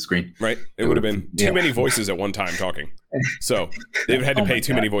saturated the screen. Right. It would have been too many voices at one time talking. So they've had to pay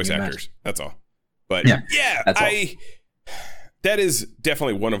too many voice actors. That's all. But yeah, that is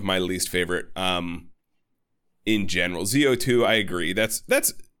definitely one of my least favorite. In general, ZO2, I agree. That's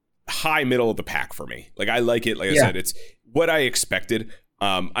high middle of the pack for me. Like I like it. Like I said, it's what I expected.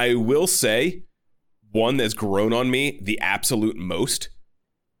 I will say one that's grown on me the absolute most.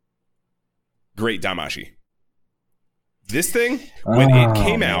 Great Damashi. This thing, when it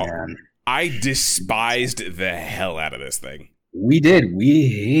came out, I despised the hell out of this thing. We did. We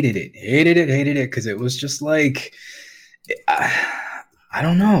hated it because it was just like, I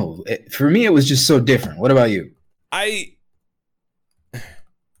don't know. For me, it was just so different. What about you?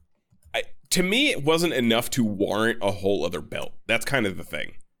 To me, it wasn't enough to warrant a whole other belt. That's kind of the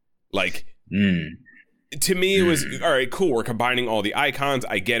thing. Like, to me, it was, all right, cool. We're combining all the icons.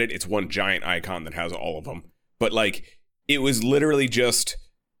 I get it. It's one giant icon that has all of them. But, like, it was literally just,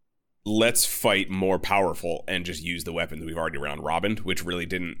 let's fight more powerful and just use the weapons we've already round robined, which really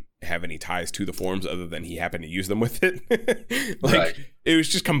didn't have any ties to the forms other than he happened to use them with it. It was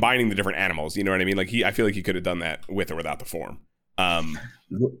just combining the different animals. You know what I mean? Like, I feel like he could have done that with or without the form.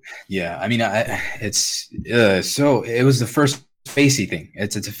 Yeah, I mean, so it was the first facey thing.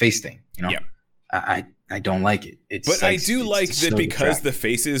 It's a face thing, you know. Yeah. I don't like it. But I do like that because the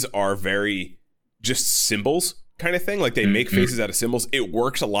faces are very just symbols kind of thing. Like they make faces out of symbols. It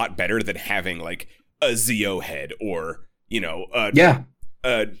works a lot better than having like a Zio head or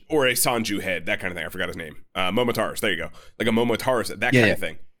or a Sanju head, that kind of thing. I forgot his name. Momotaros. There you go. Like a Momotaros, that kind of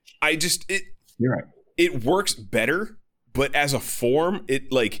thing. You're right. It works better. But as a form,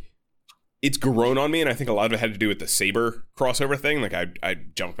 it's grown on me, and I think a lot of it had to do with the Saber crossover thing. Like I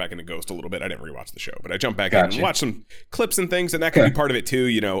jumped back into Ghost a little bit. I didn't rewatch the show, but I jumped back in and watched some clips and things, and that could be part of it too.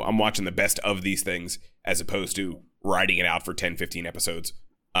 I'm watching the best of these things as opposed to riding it out for 10, 15 episodes.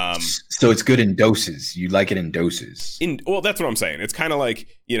 So it's good in doses. You like it in doses. Well, that's what I'm saying. It's kind of like,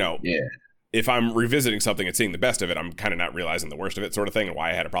 if I'm revisiting something and seeing the best of it, I'm kind of not realizing the worst of it sort of thing and why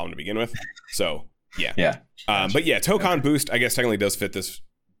I had a problem to begin with. So yeah. But yeah, Tokon Boost, I guess technically does fit this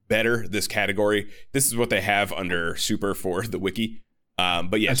category. This is what they have under Super for the wiki.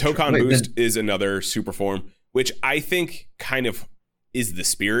 But yeah, Tokon Boost is another super form, which I think kind of is the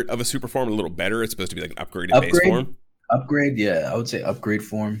spirit of a super form a little better. It's supposed to be like an upgraded base form. Upgrade, yeah. I would say upgrade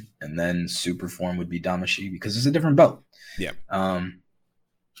form, and then super form would be Damashi because it's a different belt. Yeah.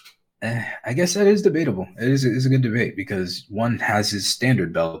 I guess that is debatable. It is a good debate because one has his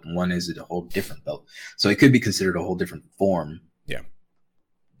standard belt and one is a whole different belt. So it could be considered a whole different form. Yeah.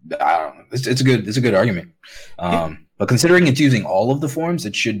 I don't know. It's a good argument. But considering it's using all of the forms,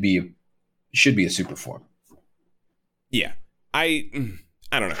 it should be a super form. Yeah. I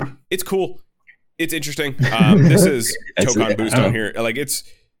don't know. It's cool. It's interesting. This is Tokon Boost on here. Like it's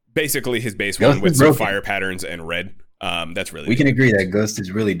basically his base one with some fire patterns and red. That's really we can agree that Ghost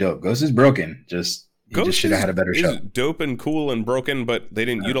is really dope. Ghost is broken. Just should have had a better show. Dope and cool and broken, but they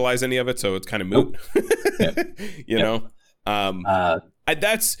didn't utilize any of it, so it's kind of moot. You know.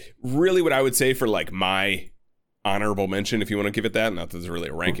 That's really what I would say for like my honorable mention, if you want to give it that. Not that there's really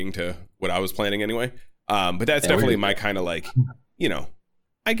a ranking to what I was planning anyway. But that's definitely my kind of like,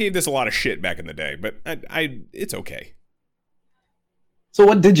 I gave this a lot of shit back in the day, but it's okay. So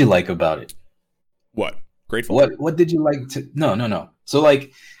what did you like about it? What? Grateful? What did you like to No. So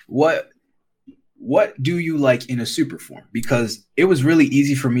like what do you like in a super form? Because it was really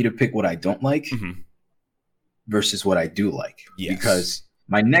easy for me to pick what I don't like versus what I do like. Yes. Because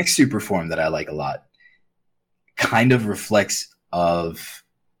my next super form that I like a lot kind of reflects of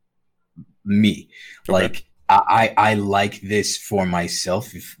me. Okay. Like I like this for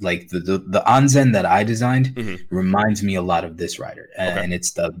myself. Like the Anzen that I designed reminds me a lot of this rider, and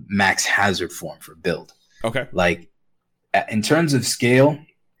it's the Max Hazard form for build. Okay. Like in terms of scale,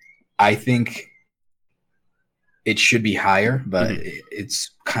 I think it should be higher, but it's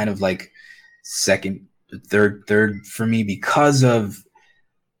kind of like third for me because of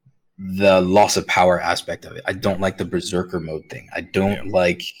the loss of power aspect of it. I don't like the Berserker mode thing. I don't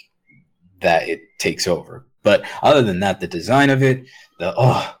like that it takes over. But other than that, the design of it, hold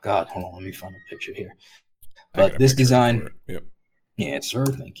on, let me find a picture here. But this design, yeah, sir,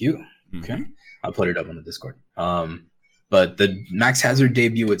 thank you. Okay, I'll put it up on the Discord. But the Max Hazard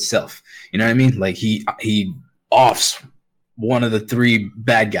debut itself, you know what I mean? Like he offs one of the three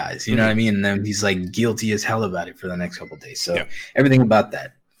bad guys, you know what I mean? And then he's like guilty as hell about it for the next couple of days. So everything about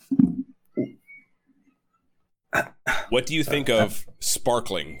that. What do you think of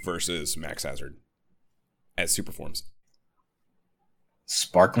Sparkling versus Max Hazard as super forms?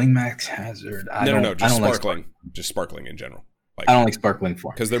 Sparkling Max Hazard. No, just Sparkling. Like just Sparkling in general. Like, I don't like Sparkling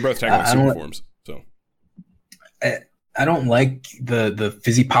form. Because they're both technically super forms. So I don't like the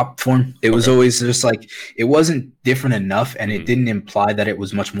fizzy pop form. It was always just like, it wasn't different enough, and it didn't imply that it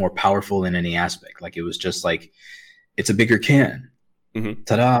was much more powerful in any aspect. Like, it was just like, it's a bigger can.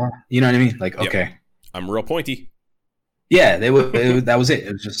 Ta-da. You know what I mean? Like, okay. I'm real pointy. Yeah, that was it.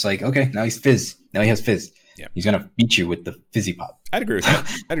 It was just like, okay, now he's fizz. Now he has fizz. Yeah. He's going to beat you with the fizzy pop. I'd agree with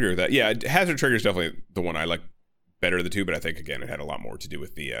that. Yeah, Hazard Trigger is definitely the one I like better of the two, but I think, again, it had a lot more to do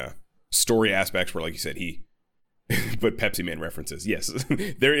with the story aspects where, like you said, he but Pepsi Man references. Yes,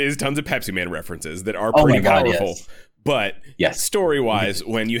 there is tons of Pepsi Man references that are pretty powerful. Yes. But story-wise,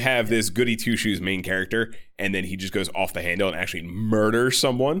 when you have this goody two-shoes main character and then he just goes off the handle and actually murders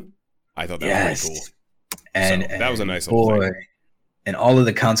someone, I thought that was pretty cool. And that was a nice little thing. And all of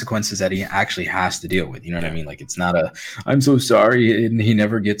the consequences that he actually has to deal with. You know what I mean? Like, it's not I'm so sorry. And he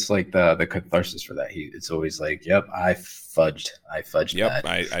never gets like the catharsis for that. It's always like, yep, I fudged yep,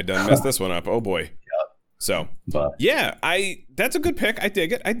 that. I done messed this one up. Oh boy. So yeah, that's a good pick. I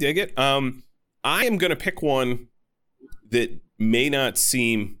dig it. I am gonna pick one that may not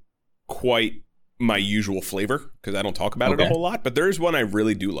seem quite my usual flavor because I don't talk about it a whole lot, but there's one I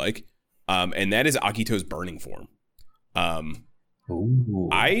really do like, and that is Agito's burning form. I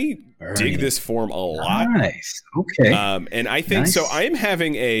dig this form a lot. Nice. Okay. And I think so. I am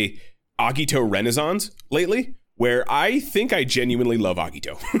having a Agito renaissance lately, where I think I genuinely love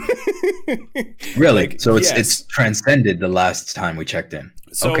Agito. Really? Like, so it's transcended the last time we checked in.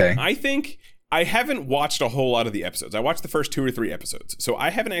 So I think I haven't watched a whole lot of the episodes. I watched the first 2 or 3 episodes. So I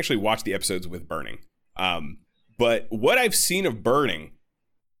haven't actually watched the episodes with Burning. But what I've seen of Burning,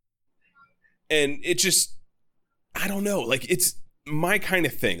 and it just, I don't know, like it's my kind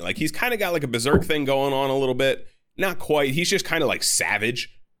of thing. Like he's kind of got like a berserk thing going on a little bit. Not quite. He's just kind of like savage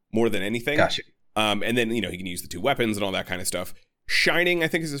more than anything. Gotcha. And then, he can use the 2 weapons and all that kind of stuff. Shining, I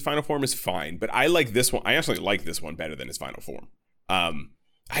think, is his final form is fine, but I like this one. I actually like this one better than his final form.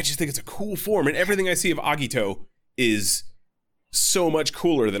 I just think it's a cool form, and everything I see of Agito is so much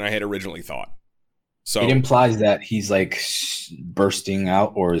cooler than I had originally thought. So it implies that he's like bursting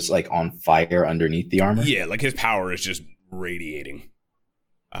out or is like on fire underneath the armor. Yeah, like his power is just radiating.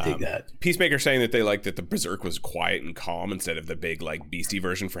 Dig that. Peacemaker saying that they like that the Berserk was quiet and calm instead of the big like beastie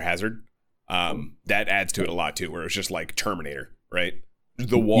version for Hazard. That adds to it a lot too, where it's just like Terminator, right?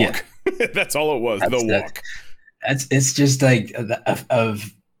 The walk. Yeah. That's all it was. The walk. It's just like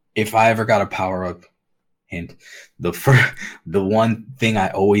of if I ever got a power up hint, the one thing I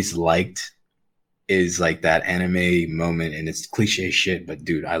always liked is like that anime moment, and it's cliche shit, but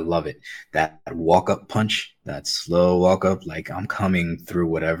dude, I love it. That walk up punch, that slow walk up, like I'm coming through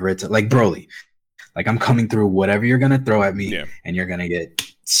whatever it's like Broly. Like I'm coming through whatever you're gonna throw at me, and you're gonna get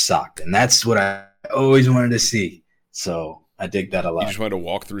socked. And that's what I always wanted to see. So I dig that a lot. You just wanted to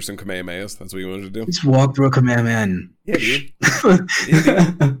walk through some Kamehamehas? That's what you wanted to do? Just walk through a Kamehameha. Yeah, dude.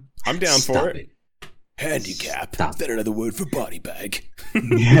 I'm down for it. Handicap. Stop. Is that another word for body bag?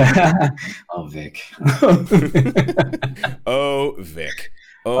 Yeah. Oh, Vic. Oh, Vic.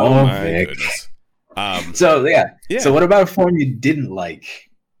 Oh, my Vic. Goodness. So, yeah. So what about a form you didn't like?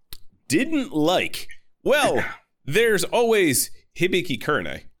 Didn't like? Well, there's always Hibiki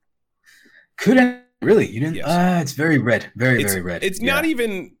Kurenai. Kurenai? Really? You didn't? Yes. It's very red. Very red. It's not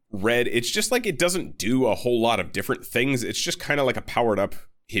even red. It's just like it doesn't do a whole lot of different things. It's just kind of like a powered up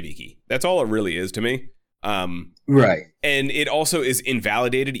Hibiki. That's all it really is to me. Right. And it also is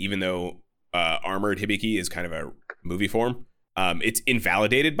invalidated, even though armored Hibiki is kind of a movie form. It's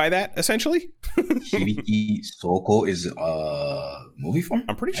invalidated by that, essentially. Hibiki Soko is a movie form?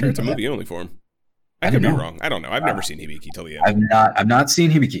 I'm pretty sure it's a movie only form. I could be wrong. I don't know. I've never seen Hibiki till the end. I've not seen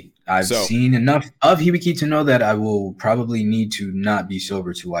Hibiki. I've seen enough of Hibiki to know that I will probably need to not be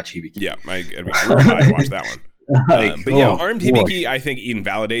sober to watch Hibiki. Yeah, I watched that one. But armed Hibiki, I think,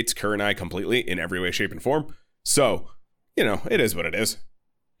 invalidates Kurenai completely in every way, shape, and form. So, it is what it is.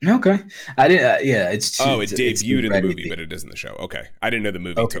 Okay. I didn't. It debuted in the movie, but it is in the show. Okay. I didn't know the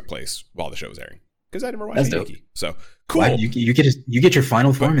movie took place while the show was airing because I never watched Hibiki. So cool. Wow, you get your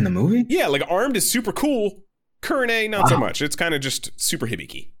final form in the movie? Yeah, like armed is super cool. Kurenai, not so much. It's kind of just super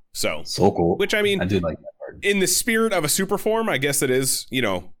Hibiki. So cool. Which I mean, I do like that part. In the spirit of a super form, I guess it is,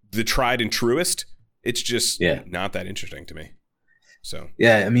 the tried and truest, it's just Yeah. not that interesting to me. So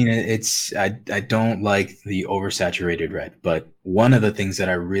Yeah, I mean, I don't like the oversaturated red, but one of the things that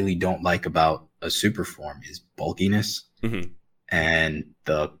I really don't like about a super form is bulkiness. Mhm. And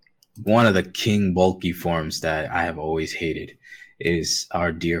one of the king bulky forms that I have always hated is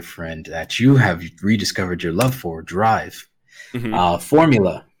our dear friend that you have rediscovered your love for, Drive. Mhm.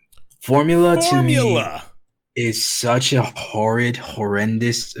 Formula. Formula to me Formula. is such a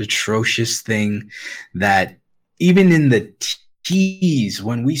horrendous, atrocious thing that even in the tease,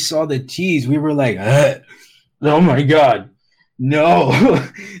 when we saw the tease, we were like, oh my God, no.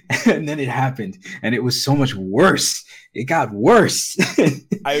 And then it happened, and it was so much worse. It got worse.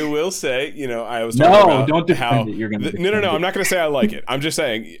 I will say, I was talking about don't defend how it. You're gonna no. defend I'm it. not going to say I like it. I'm just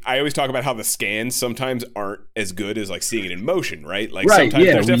saying I always talk about how the scans sometimes aren't as good as like seeing it in motion, right? Like Right, sometimes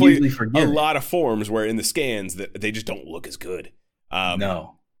yeah, there's we definitely usually a forgive it. lot of forms where in the scans that they just don't look as good.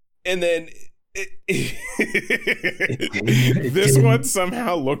 No. And then this didn't. one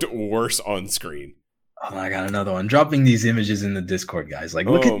somehow looked worse on screen. Oh, I got another one. Dropping these images in the Discord, guys. Like,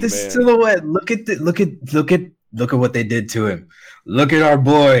 look Oh, at this man. silhouette. Look at what they did to him. Look at our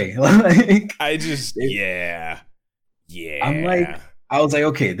boy. Like, I just yeah. I'm like, I was like,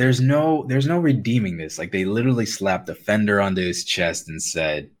 okay, there's no redeeming this. Like, they literally slapped a fender onto his chest and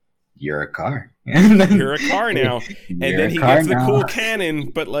said, "You're a car." And then, you're a car now. And "You're then a he car gets the now." cool cannon,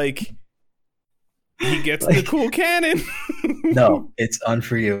 but like he gets the Like- cool cannon. No, it's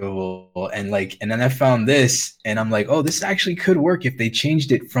unforgivable. And then I found this, and I'm like, oh, this actually could work if they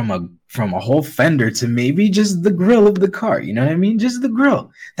changed it from a whole fender to maybe just the grill of the car. You know what I mean? Just the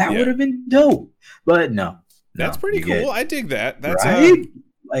grill. That Yeah. would have been dope. But no. That's no, pretty you cool. get- I dig that. That's right?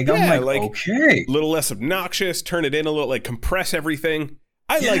 Like, yeah, I'm like- okay. a little less obnoxious, turn it in a little, like compress everything.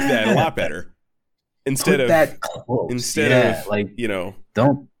 I like that a Yeah. lot better. Instead Put of that close. instead yeah, of like,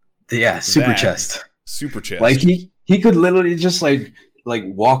 don't super that. chest. super chest. Like he could literally just like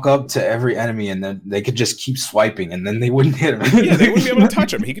walk up to every enemy, and then they could just keep swiping, and then they wouldn't hit him. yeah, they wouldn't be able to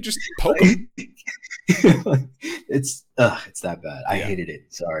touch him. He could just poke him. It's that bad. I Yeah. hated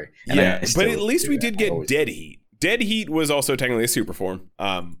it. Sorry. And Yeah, I but still at least do we that. did I get always- Dead Heat. Dead Heat was also technically a super form.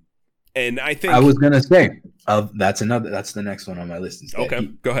 And I think I was gonna say that's the next one on my list. Is Dead okay.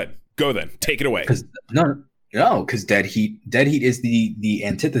 Heat. Go ahead. Go then. Take it away. Because because Dead Heat is the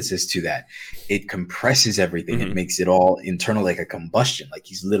antithesis to that. It compresses everything. Mhm. It makes it all internal, like a combustion. Like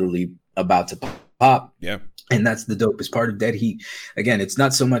he's literally about to pop. Yeah. And that's the dopest part of Dead Heat. Again, it's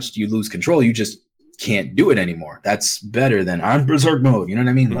not so much you lose control, you just can't do it anymore. That's better than on berserk mode. You know what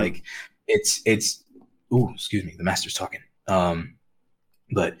I mean? Mhm. Like it's ooh, excuse me, the master's talking.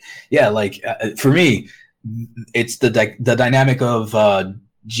 But yeah, like for me, it's the dynamic of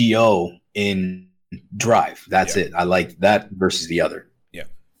Go in Drive. That's Yeah. it. I like that versus the other.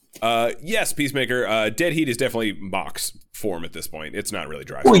 Yes, Peacemaker. Dead Heat is definitely Mock's form at this point. It's not really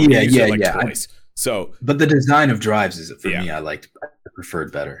Drive. Well, We yeah, used it, yeah. Twice. So, But the design of Drives is for Yeah. me. I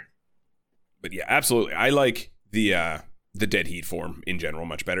preferred better. but yeah, absolutely. I like the Dead Heat form in general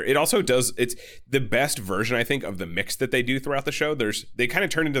much better. It also does. It's the best version, I think, of the mix that they do throughout the show. They kind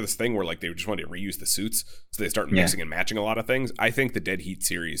of turn into this thing where like they just want to reuse the suits, so they start Yeah. mixing and matching a lot of things. I think the Dead Heat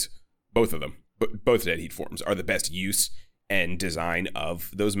series, both of them, both Dead Heat forms, are the best use and design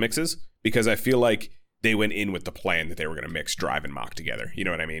of those mixes because I feel like they went in with the plan that they were going to mix Drive and Mock together. You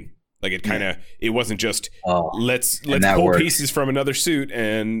know what I mean? Like it kind of it wasn't just Oh, let's that pull works. pieces from another suit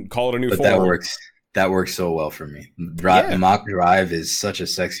and call it a new but form. that works. That works so well for me. Yeah. Mock Drive is such a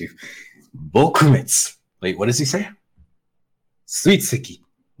sexy. Bokumetsu. Wait, what does he say? Sweet Siki.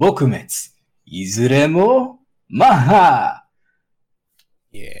 Bokumetsu. Izuremo Maha.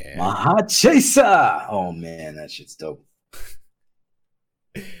 Yeah. Maha Chaser. Oh man, that shit's dope.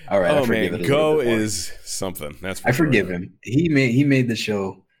 All right, I Oh forgive man, it. Go is something. That's for I sure. forgive him. He made the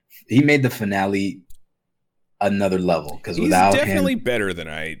show. He made the finale another level because He's without definitely him, better than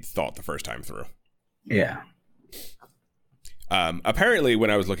I thought the first time through. yeah. Apparently, when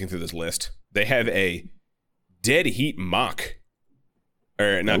I was looking through this list, they have a Dead Heat mock,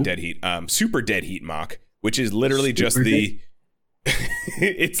 or not Oh. Dead Heat, Super Dead Heat mock, which is literally just Super the.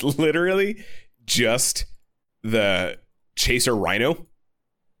 It's literally just the Chaser Rhino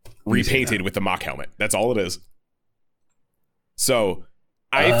me see repainted with the mock helmet. That's all it is. So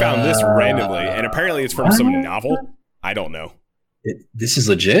I found this randomly, and apparently it's from some what? novel. I don't know. This is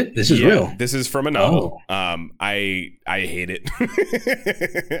legit. This is Yeah, real. This is from a novel. I hate it.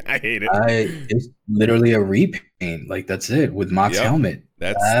 I hate it. It's literally a repaint. Like that's it with Mock's Yep. helmet.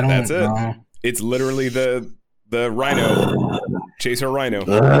 That's I don't that's it. know. It's literally the Rhino Chaser Rhino.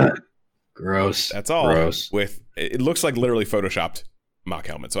 Ugh. Gross. That's all. Gross. With it looks like literally photoshopped mock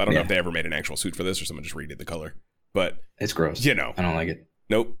helmet. So I don't know if they ever made an actual suit for this or someone just redid the color. But it's gross. You know, I don't like it.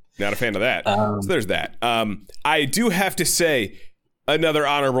 Nope, not a fan of that. So there's that. I do have to say another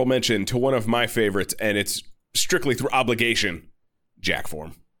honorable mention to one of my favorites, and it's strictly through obligation. Jack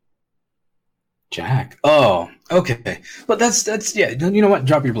form. Jack. Oh, okay. But that's yeah. You know what?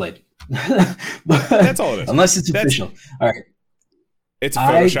 Drop your blade. That's all it is. Unless it's official. All right. It's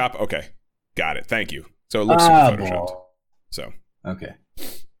Photoshop. Okay, got it. Thank you. So it looks super photoshopped. So okay.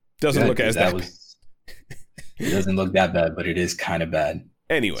 Doesn't look as bad. It doesn't look that bad, but it is kind of bad.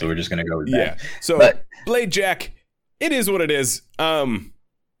 Anyway, so we're just gonna go with that. Yeah. So Blade Jack, it is what it is.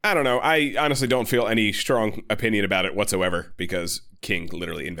 I don't know. I honestly don't feel any strong opinion about it whatsoever because King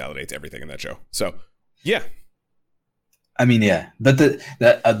literally invalidates everything in that show. So, yeah. I mean, yeah, but the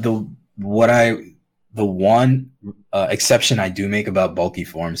one exception I do make about bulky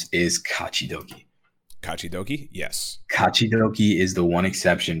forms is Kachidoki. Kachidoki, yes. Kachidoki is the one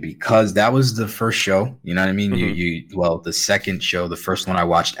exception because that was the first show. You know what I mean? Mm-hmm. The second show, the first one I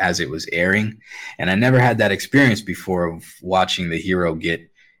watched as it was airing, and I never had that experience before of watching the hero get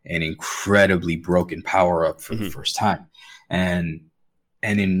an incredibly broken power up for the first time. And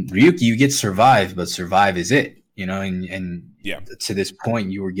in Ryuki, you get survive, but survive is it, you know, and to this point,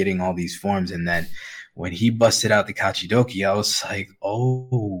 you were getting all these forms. And then when he busted out the Kachidoki, I was like,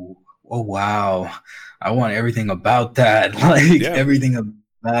 oh, wow. I want everything about that. Everything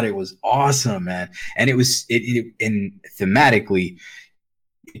about it was awesome, man. And it was, and thematically,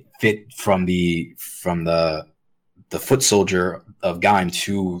 it fit from the foot soldier of Gaim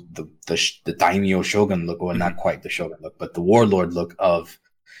to the daimyo shogun look, well, not quite the shogun look, but the warlord look of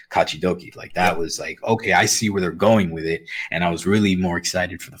Kachidoki. Like that was like, okay, I see where they're going with it, and I was really more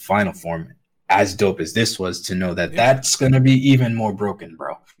excited for the final form. As dope as this was, to know that that's gonna be even more broken,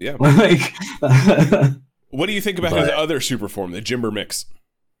 bro. Yeah. What do you think about his other super form, the Jimber mix?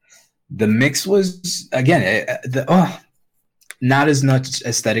 The mix was again not as much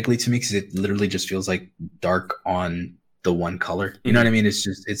aesthetically to me because it literally just feels like dark on the one color. You know what I mean?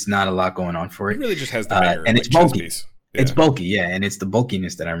 It's not a lot going on for it. It really just has the hair, and it's bulky. Yeah. It's bulky, yeah, and it's the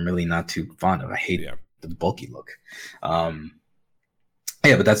bulkiness that I'm really not too fond of. I hate the bulky look.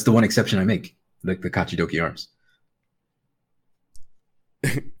 But that's the one exception I make, like the Kachidoki arms.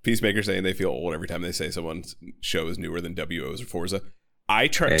 Peacemaker saying they feel old every time they say someone's show is newer than WO's or Forza.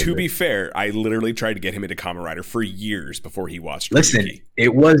 To be fair, I literally tried to get him into Kamen Rider for years before he watched Listen, Ryuki.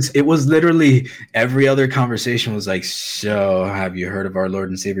 it was literally every other conversation was like, so have you heard of our Lord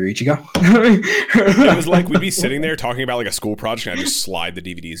and Savior Ichigo? It was like we'd be sitting there talking about like a school project and I'd just slide the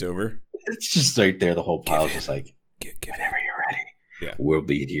DVDs over. It's just right there, the whole pile, just like, whenever you're ready. Yeah. We'll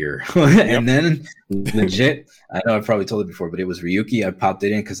be here. And then legit, I know I've probably told it before, but it was Ryuki. I popped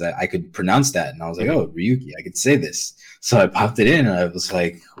it in because I could pronounce that. And I was like, oh, Ryuki, I could say this. So I popped it in and I was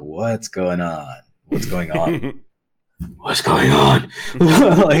like, what's going on? What's going on? What's going on? And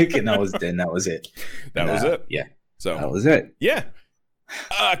that was it. That was it. Yeah. So that was it. Yeah.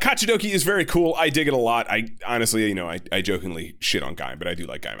 Kachidoki is very cool. I dig it a lot. I honestly, I jokingly shit on Gaim, but I do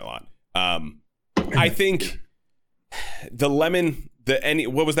like Gaim a lot. I think the lemon,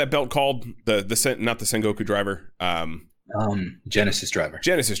 what was that belt called? Not the Sengoku driver. Genesis driver.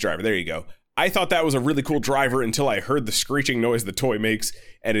 Genesis driver. There you go. I thought that was a really cool driver until I heard the screeching noise the toy makes,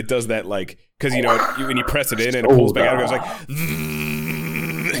 and it does that like because when you press it in and it pulls back out, it goes like.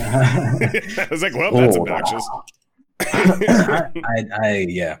 I was like, well, that's obnoxious.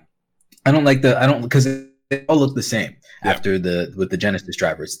 I don't because they all look the same after with the Genesis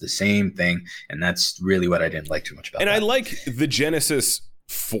driver. It's the same thing, and that's really what I didn't like too much about. And I like the Genesis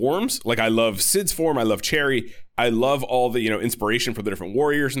forms. Like I love Sid's form. I love Cherry. I love all the inspiration for the different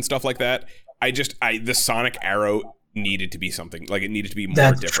warriors and stuff like that. The Sonic Arrow needed to be something like it needed to be more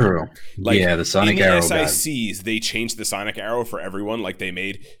different. That's true. Like, the Sonic Arrow. In the SICs, they changed the Sonic Arrow for everyone. Like they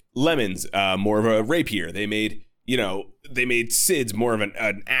made Lemons more of a rapier. They made Sid's more of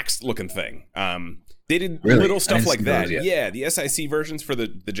an axe looking thing. They did little stuff like that. Yeah, the SIC versions for the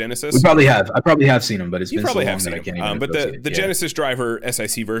Genesis. I probably have seen them, but it's been so long that I can't even But the Genesis driver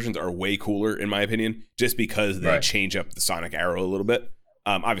SIC versions are way cooler in my opinion, just because they change up the Sonic Arrow a little bit.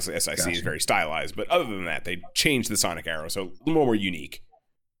 Obviously SIC is very stylized, but other than that, they changed the Sonic Arrow, so a little more unique,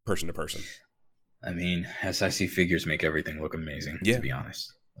 person to person. I mean, SIC figures make everything look amazing. To be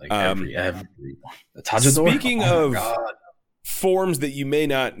honest, like every the Tajador. Speaking of forms that you may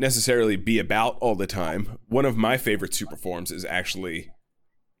not necessarily be about all the time, one of my favorite super forms is actually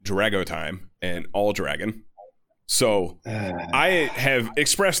Drago Time and All Dragon. So I have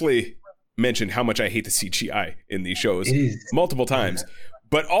expressly mentioned how much I hate the CGI in these shows multiple times,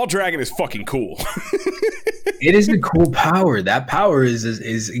 but All Dragon is fucking cool. It is a cool power. That power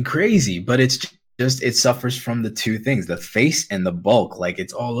is crazy, but it's just it suffers from the two things, the face and the bulk. Like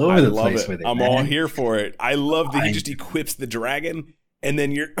it's all over the place with it. I'm man. all here for it. I love that he just equips the dragon and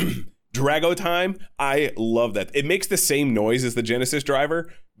then you're Drago time. I love that. It makes the same noise as the Genesis driver,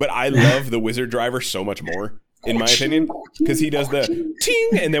 but I love the wizard driver so much more, in my opinion, because he does the ting,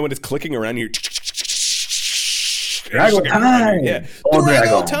 and then when it's clicking around, you're Drago time. Yeah, All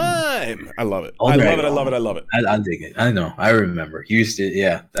Drago Drago. time. I love it. All I love it. Drago. I love it. I love it. I dig it. I know. I remember. You used to.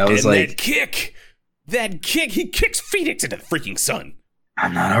 Yeah, that was And like. that kick, he kicks Phoenix into the freaking sun.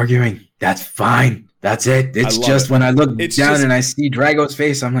 I'm not arguing. That's fine. That's it. It's love just it. when I look It's down just- and I see Drago's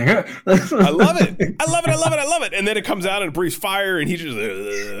face, I'm like, I love it. I love it. I love it. I love it. And then it comes out and breathes fire, and he just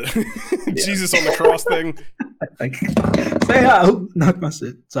Jesus on the cross thing. Like, say how? Not my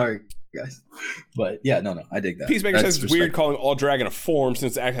shit. Sorry, guys. But yeah, no, I dig that. Peacemaker That's says it's weird respectful. calling all dragon a form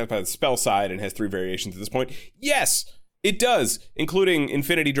since it acts by the spell side and has 3 variations at this point. Yes, it does, including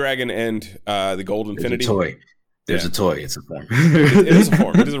Infinity Dragon and the Gold There's Infinity. a toy. There's Yeah. a toy. It's a form. It is a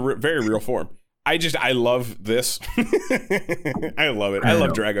form. It is a very real form. I love this. I love it. I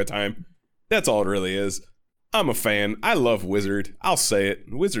love Drago time. That's all it really is. I'm a fan. I love Wizard. I'll say it.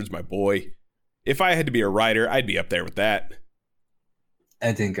 Wizard's my boy. If I had to be a writer, I'd be up there with that.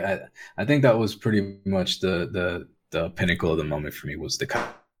 I think that was pretty much the pinnacle of the moment for me was the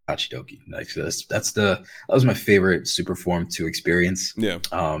Kachidoki. Like that was my favorite super form to experience. Yeah.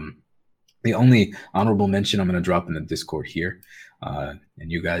 The only honorable mention I'm going to drop in the Discord here, and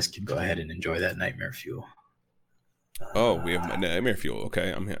you guys can go ahead and enjoy that Nightmare Fuel. Oh, we have Nightmare Fuel.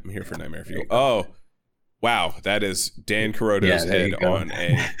 Okay, I'm here for Nightmare Fuel. Oh, wow, that is Dan Kuroda's there you head go. on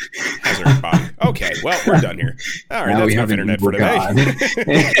a hazard body. Okay, well, we're done here. All right, Now we that's have enough an internet for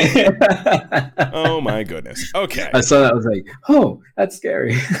evil today. god. Oh my goodness. Okay, I saw that. I was like, oh, that's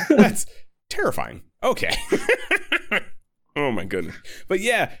scary. that's terrifying. Okay. Oh my goodness. But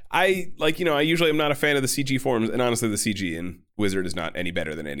yeah, I usually am not a fan of the CG forms, and honestly the CG in Wizard is not any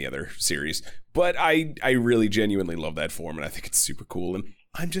better than any other series. But I really genuinely love that form, and I think it's super cool. And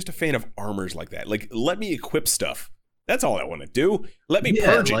I'm just a fan of armors like that. Like, let me equip stuff. That's all I want to do. Let me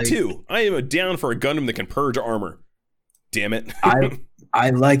purge it too. I am down for a Gundam that can purge armor. Damn it. I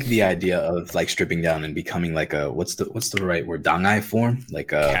like the idea of like stripping down and becoming like a what's the right word, Dangai form,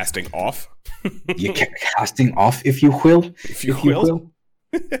 like a Casting off. casting off, if you will. If you will.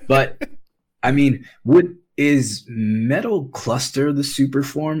 But I mean, is Metal Cluster the super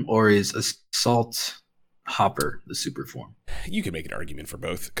form, or is Assault Hopper the super form? You can make an argument for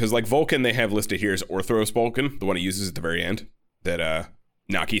both. Because like Vulcan, they have listed here as Orthros Vulcan, the one he uses at the very end that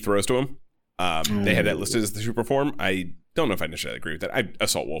Naki throws to him. They have that listed as the super form. I don't know if I necessarily agree with that.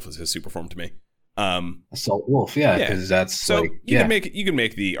 Assault Wolf is his super form to me. Assault Wolf, yeah, because that's so like you can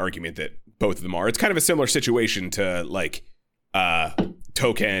make the argument that both of them are. It's kind of a similar situation to like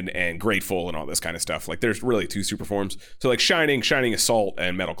Token and Grateful and all this kind of stuff. Like there's really 2 super forms. So like Shining Assault,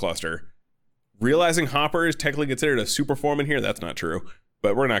 and Metal Cluster. Realizing Hopper is technically considered a super form in here. That's not true,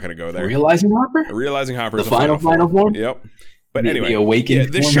 but we're not going to go there. Realizing Hopper. Realizing Hopper The is a final form? Yep. But The anyway,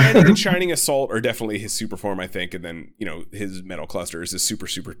 awakened the form? Shining and Shining Assault are definitely his super form, I think, and then his Metal Cluster is his super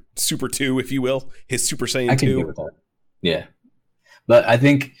 2, if you will, his Super Saiyan I can 2. agree with that. Yeah, but I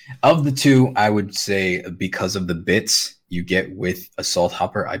think of the 2, I would say because of the bits you get with Assault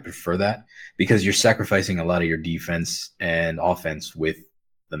Hopper, I prefer that because you're sacrificing a lot of your defense and offense with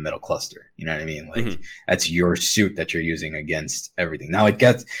the Metal Cluster. You know what I mean? Like that's your suit that you're using against everything. Now it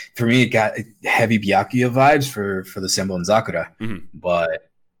got heavy Byakuya vibes for the Senbon and Zakura, but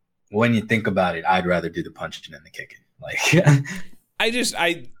when you think about it, I'd rather do the punching than the kicking. Like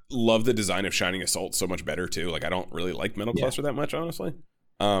I love the design of Shining Assault so much better too. Like I don't really like Metal Cluster that much, honestly.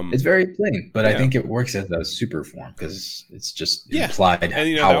 It's very plain, but I think it works as a super form because it's just implied. And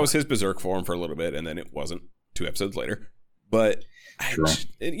power. that was his Berserk form for a little bit, and then it wasn't 2 episodes later. But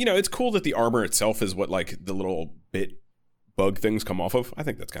it's cool that the armor itself is what like the little bit bug things come off of. I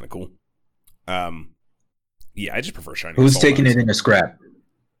think that's kind of cool. I just prefer Shining. Who's Assault, taking honestly. it in the scrap?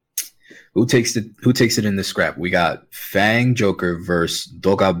 Who takes it in the scrap? We got Fang Joker versus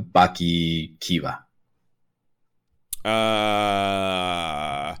Dogabaki Kiva.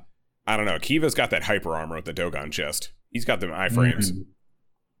 I don't know. Kiva's got that hyper armor with the Dogon chest. He's got them iframes.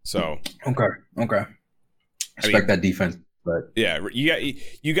 So okay. Respect that defense, but yeah,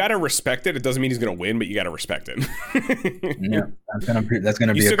 you got to respect it. It doesn't mean he's gonna win, but you got to respect it. yeah, that's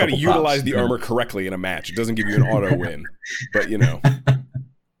gonna be. You still got to utilize pops. the armor correctly in a match. It doesn't give you an auto win, but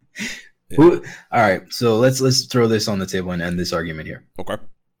All right, so let's throw this on the table and end this argument here. Okay.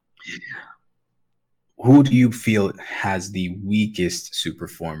 Who do you feel has the weakest super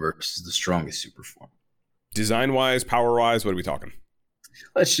form versus the strongest super form? Design wise, power wise, what are we talking?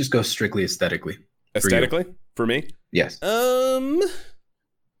 Let's just go strictly aesthetically. Aesthetically, for me? Yes. Hang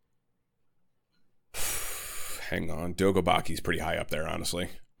on. Dogobaki's pretty high up there, honestly.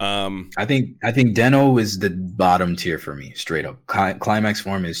 I think Den-O is the bottom tier for me, straight up. Climax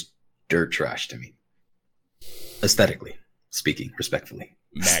form is dirt trash to me. Aesthetically speaking, respectfully.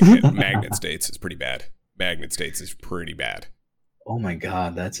 Magnet States is pretty bad. Magnet States is pretty bad. Oh my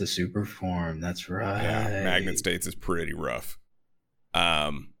god, that's a super form. That's right. Yeah, Magnet States is pretty rough.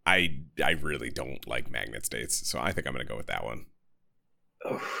 I really don't like Magnet States, so I think I'm gonna go with that one.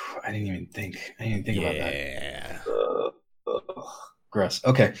 Oh, I didn't even think about that. Yeah. Gross.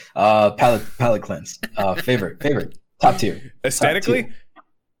 Okay. Palette cleanse. Favorite. Top tier. Aesthetically? Top tier.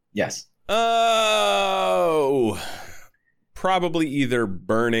 Yes. Oh, probably either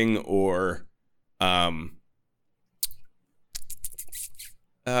Burning or Fang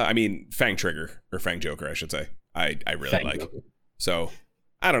Trigger or Fang Joker, I should say. I really Fang like. Joker. So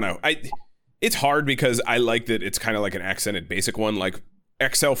I don't know. It's hard because I like that it's kind of like an accented basic one. Like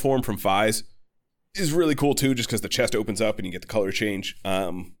XL form from Fies is really cool too, just because the chest opens up and you get the color change.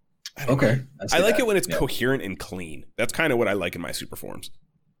 I like it when it's coherent and clean. That's kind of what I like in my super forms.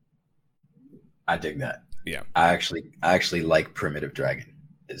 I dig that. Yeah. I actually like Primitive Dragon.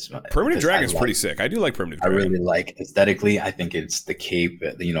 Primitive Dragon is pretty sick. I do like Primitive Dragon. I really like aesthetically. I think it's the cape,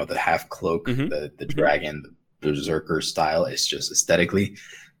 the half cloak, the dragon, the berserker style. It's just aesthetically,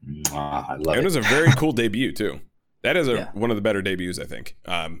 I love it. It was a very cool debut too. That is one of the better debuts, I think.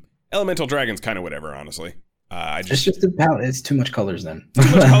 Elemental Dragon's kind of whatever, honestly. It's just the palette. It's too much colors then. Too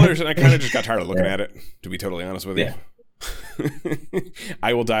much colors, and I kind of just got tired of looking at it, to be totally honest with you. Yeah.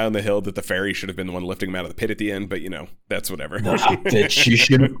 I will die on the hill that the fairy should have been the one lifting him out of the pit at the end, but that's whatever. She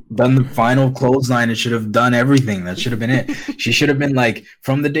should have done the final clothesline. It should have done everything. That should have been it. She should have been like,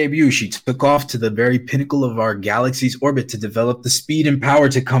 from the debut, she took off to the very pinnacle of our galaxy's orbit to develop the speed and power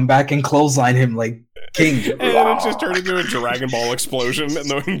to come back and clothesline him like king. And then it just turned into a Dragon Ball explosion and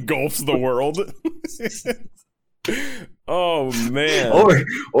then engulfs the world. Oh man.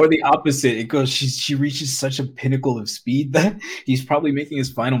 Or the opposite. It goes, she reaches such a pinnacle of speed that he's probably making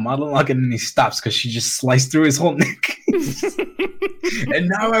his final monologue and then he stops because she just sliced through his whole neck. And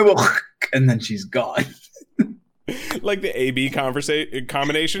now I will, and then she's gone. Like the AB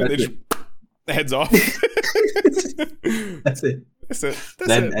combination, they just heads off. That's it. That's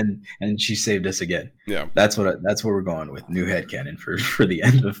it. And she saved us again. Yeah. That's what we're going with. New headcanon for the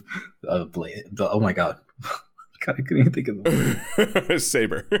end of Blade. Oh my god. God, I couldn't even think of the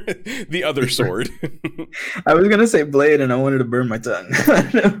Saber, the other sword. I was gonna say Blade, and I wanted to burn my tongue.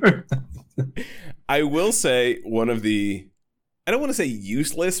 I will say one of the, I don't want to say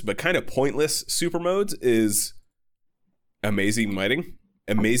useless, but kind of pointless super modes is Amazing Mighty,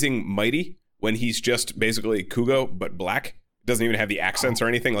 when he's just basically Kugo but black. Doesn't even have the accents or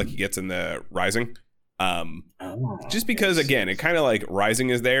anything like he gets in the Rising. Just because, again, it kind of like Rising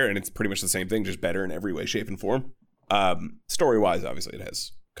is there and it's pretty much the same thing, just better in every way, shape, and form. Story-wise, obviously, it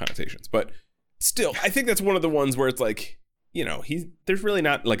has connotations. But still, I think that's one of the ones where it's like, there's really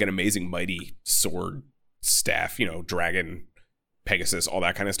not like an Amazing Mighty sword, staff, dragon, Pegasus, all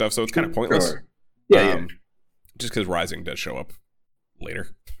that kind of stuff. So it's kind of pointless. Sure. Yeah. Just because Rising does show up later.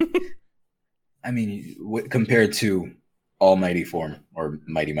 I mean, compared to Almighty form or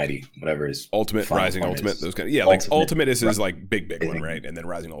Mighty, whatever is Ultimate, Rising Ultimate, those kind of, Ultimate is his like big one, right? And then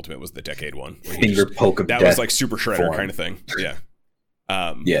Rising Ultimate was the decade one. Finger poke of that was like Super Shredder form. Kind of thing. Yeah.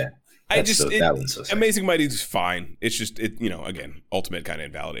 Yeah. Amazing Mighty is fine. It's just again, Ultimate kind of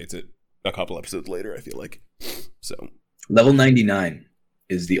invalidates it a couple episodes later, I feel like. So level 99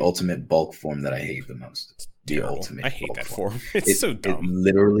 is the ultimate bulk form that I hate the most. The ultimate. I hate that form. It's so dumb. It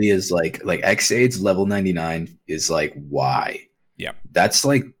literally is like Xaid's level 99 is like why? Yeah. That's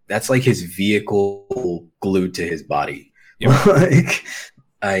like his vehicle glued to his body. Yep. Like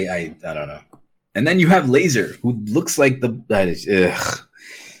I don't know. And then you have Laser, who looks like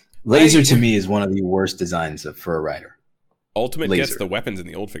Laser to me is one of the worst designs for a rider. Ultimate Laser gets the weapons in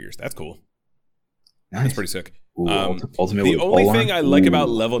the old figures. That's cool. Nice. That's pretty sick. Ooh, Ultimate the only thing I like about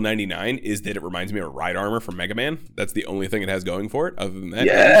level 99 is that it reminds me of Ride Armor from Mega Man. That's the only thing it has going for it. Other than that,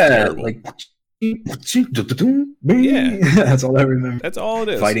 that's all I remember. That's all it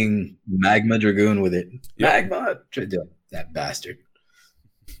is. Fighting Magma Dragoon with it. Yep. Magma, that bastard.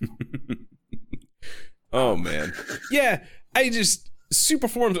 Oh man, yeah. Super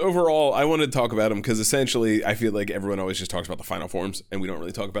forms overall, I wanted to talk about them because essentially I feel like everyone always just talks about the final forms and we don't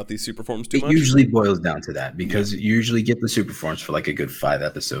really talk about these super forms too much. It usually boils down to that because you usually get the super forms for like a good 5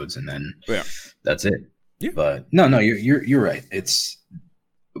 episodes and then that's it. Yeah. But no, you're right. It's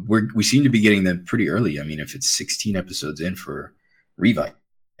we seem to be getting them pretty early. I mean, if it's 16 episodes in for Revive,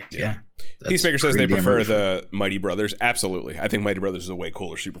 yeah. Peacemaker says they pretty damn prefer early the Mighty Brothers. Absolutely. I think Mighty Brothers is a way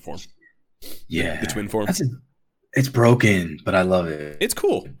cooler super form. Yeah, The twin form. It's broken, but I love it. It's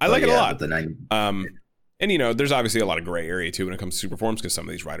cool. I But like it a yeah, lot. but And, you know, there's obviously a lot of gray area, too, when it comes to super forms, because some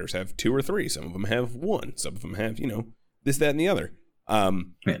of these riders have 2 or 3. Some of them have 1. Some of them have, you know, this, that, and the other.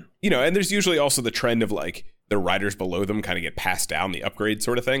 You know, and there's usually also the trend of, like, the riders below them kind of get passed down the upgrade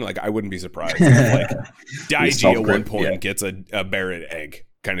sort of thing. Like, I wouldn't be surprised if, like, Daiji at one point gets a Barret egg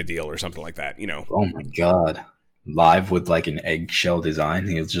kind of deal or something like that, you know. Oh, my God. Live with, like, an eggshell design.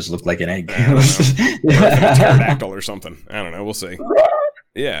 It just looked like an egg. I don't know. Or a pterodactyl or something. I don't know. We'll see.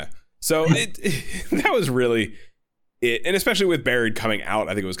 Yeah. So that was really it. And especially with Barret coming out,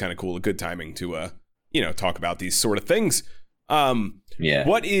 I think it was kind of cool. A good timing to, you know, talk about these sort of things. Yeah.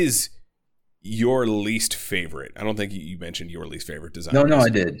 What is your least favorite? I don't think you mentioned your least favorite design. No, I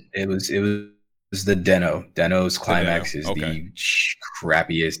did. It was the Den-O. Den-O's climax is the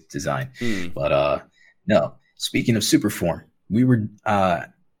crappiest design. But no. Speaking of super form, we were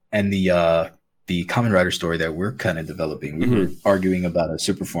and the Kamen Rider story that we're kind of developing. We were arguing about a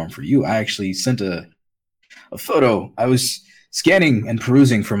super form for you. I actually sent a photo. I was scanning and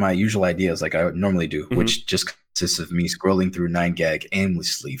perusing for my usual ideas like I would normally do, which just consists of me scrolling through 9gag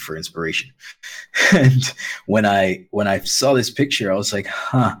aimlessly for inspiration. And when I saw this picture, I was like,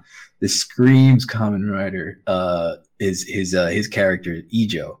 this screams Kamen Rider. Is his character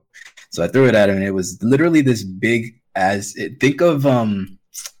Ijo. So I threw it at him, and it was literally this big think of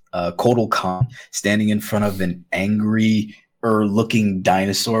Kotal Khan standing in front of an angry looking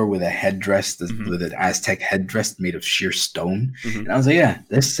dinosaur with a headdress, with an Aztec headdress made of sheer stone. And I was like, yeah,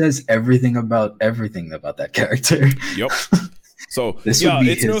 this says everything about that character. Yep. So it's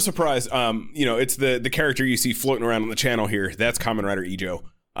no surprise. You know, it's the character you see floating around on the channel here. That's Kamen Rider Ijo.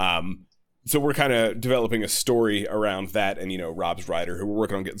 So we're kind of developing a story around that, and, you know, Rob's rider, who we're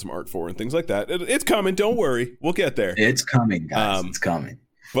working on getting some art for and things like that. It's coming. Don't worry, we'll get there. It's coming, guys. It's coming.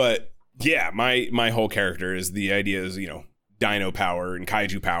 But yeah, my whole character is the idea is, you know, dino power and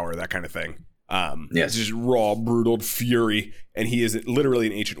kaiju power, that kind of thing. It's just raw, brutal fury, and he is literally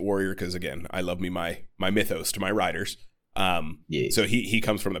an ancient warrior. Because again, I love me my mythos to my riders. So he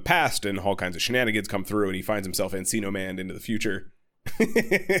comes from the past, and all kinds of shenanigans come through, and he finds himself Encino Man into the future.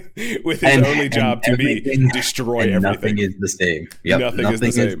 With his only job to be destroy everything. Nothing is the same. Yep, nothing is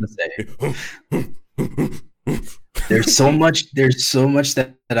the same. There's so much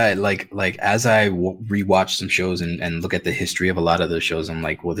that I like as I rewatch some shows and look at the history of a lot of those shows, I'm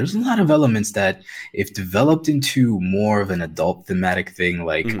like, well, there's a lot of elements that if developed into more of an adult thematic thing,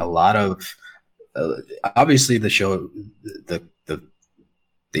 like a lot of obviously the show, the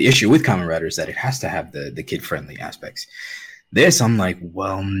issue with Kamen Rider is that it has to have the kid friendly aspects. This, I'm like,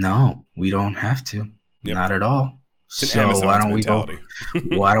 well, no, we don't have to. Yep. Not at all. So why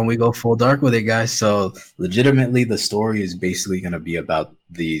don't we go full dark with it, guys? So legitimately, the story is basically going to be about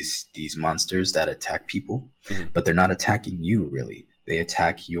these monsters that attack people, but they're not attacking you, really. They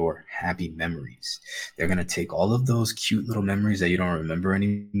attack your happy memories. They're going to take all of those cute little memories that you don't remember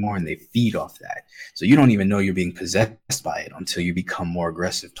anymore, and they feed off that. So you don't even know you're being possessed by it until you become more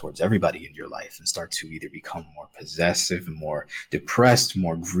aggressive towards everybody in your life and start to either become more possessive, more depressed,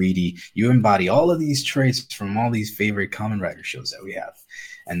 more greedy. You embody all of these traits from all these favorite Kamen Rider shows that we have.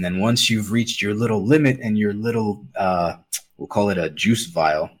 And then once you've reached your little limit and your little, we'll call it a juice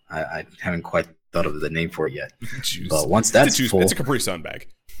vial. I haven't quite thought of the name for it yet. Juice. But once that's full, it's a Capri Sun bag.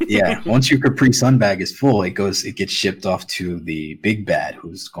 Yeah, once your Capri Sun bag is full, it gets shipped off to the big bad,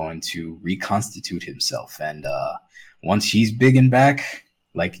 who's going to reconstitute himself. And once he's big and back,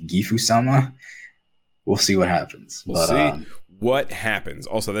 like Gifu-sama, we'll see what happens. We'll see what happens.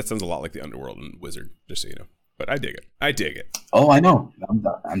 Also, that sounds a lot like the Underworld and Wizard, just so you know. But I dig it. Oh, I know.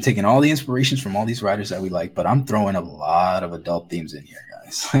 I'm taking all the inspirations from all these writers that we like, but I'm throwing a lot of adult themes in here,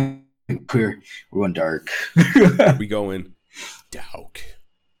 guys. We're going dark. We going dark.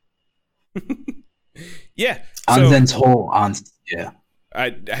 Yeah. Anzen's whole yeah.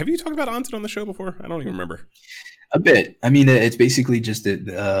 Have you talked about Anzen on the show before? I don't even remember. A bit. I mean, it's basically just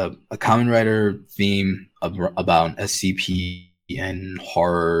a Kamen Rider theme about SCP and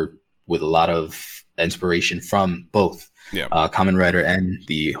horror with a lot of inspiration from both Kamen Rider and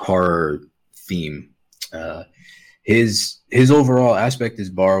the horror theme. His overall aspect is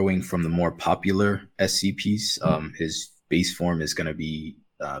borrowing from the more popular SCPs. His base form is going to be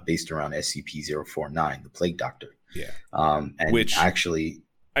based around SCP-049, the Plague Doctor. Yeah. And which actually,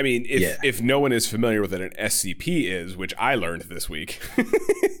 I mean, if no one is familiar with what an SCP is, which I learned this week,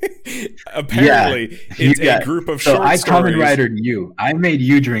 apparently it's a group of short stories. So I Kamen Ridered you. I made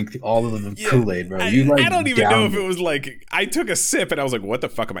you drink all of the Kool-Aid, bro. I don't even know if it was like, I took a sip and I was like, what the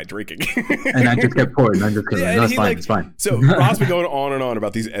fuck am I drinking? And I just kept pouring. No, it's fine. It's fine. So Rob's been going on and on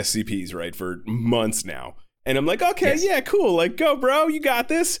about these SCPs, right, for months now. And I'm like, okay, yeah, cool. Like, go, bro. You got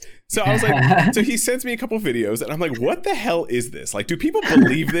this. So I was like, so he sends me a couple videos and I'm like, what the hell is this? Like, do people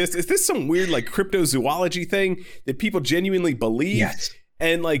believe this? Is this some weird like cryptozoology thing that people genuinely believe? Yes.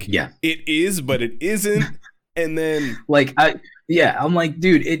 And like, it is, but it isn't. And then like, I'm like,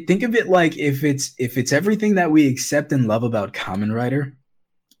 dude, think of it like if it's everything that we accept and love about Kamen Rider,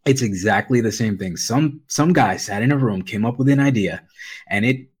 it's exactly the same thing. Some guy sat in a room, came up with an idea, and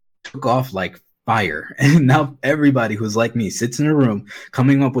it took off like fire. And now everybody who's like me sits in a room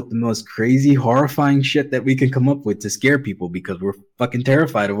coming up with the most crazy, horrifying shit that we can come up with to scare people because we're fucking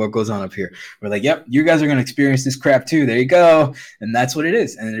terrified of what goes on up here. We're like, yep, you guys are going to experience this crap too. There you go. And that's what it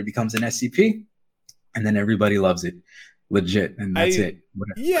is. And then it becomes an SCP and then everybody loves it. Legit. And that's it.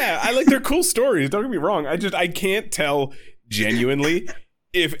 Whatever. Yeah, I like their cool stories. Don't get me wrong. I can't tell genuinely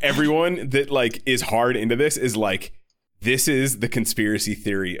if everyone that like is hard into this is like, this is the conspiracy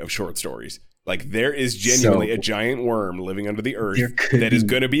theory of short stories. Like there is genuinely a giant worm living under the earth that is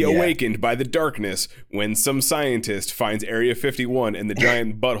going to be awakened by the darkness when some scientist finds Area 51 and the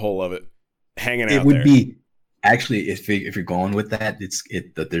giant butthole of it hanging out there. It would be actually, if you're going with that,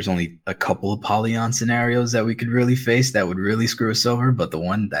 that there's only a couple of Polygon scenarios that we could really face that would really screw us over. But the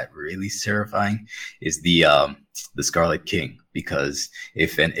one that really is terrifying is the Scarlet King, because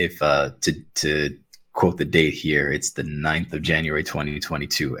to quote the date here, it's the 9th of January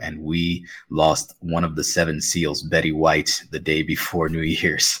 2022, and we lost one of the 7 seals, Betty White, the day before New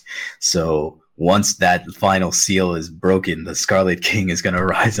Year's. So once that final seal is broken, the Scarlet King is going to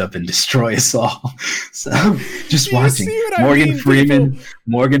rise up and destroy us all. So just watching. Morgan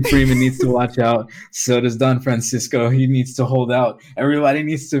Freeman needs to watch out. So does Don Francisco. He needs to hold out. Everybody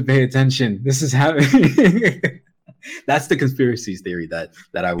needs to pay attention. This is happening. That's the conspiracy theory that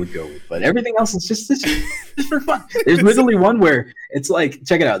I would go with, but everything else is just for fun. There's literally one where it's like,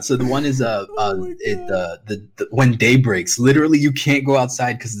 check it out. So the one is when day breaks, literally you can't go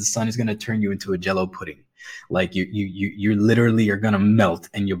outside because the sun is going to turn you into a Jello pudding. Like you literally are going to melt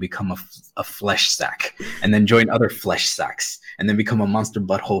and you'll become a flesh sack, and then join other flesh sacks, and then become a monster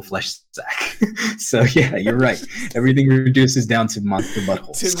butthole flesh sack. So yeah, you're right. Everything reduces down to monster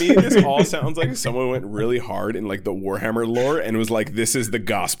buttholes. To me, this all sounds like someone went really hard in like the Warhammer lore and was like, this is the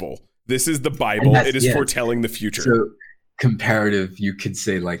gospel. This is the Bible. It is foretelling the future. So comparative, you could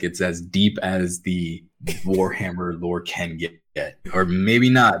say like it's as deep as the Warhammer lore can get, or maybe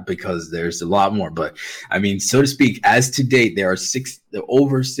not, because there's a lot more. But I mean, so to speak, as to date, there are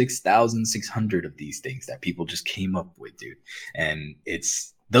over 6,600 of these things that people just came up with, dude. And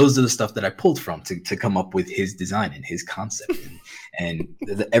those are the stuff that I pulled from to come up with his design and his concept. And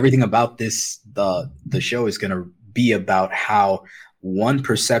everything about this, the show is going to be about how one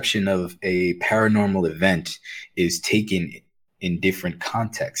perception of a paranormal event is taken in different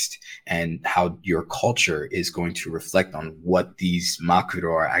context, and how your culture is going to reflect on what these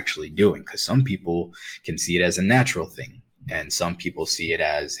Makuro are actually doing. Because some people can see it as a natural thing, and some people see it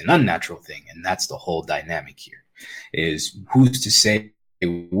as an unnatural thing. And that's the whole dynamic here, is who's to say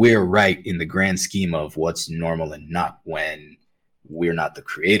we're right in the grand scheme of what's normal and not, when we're not the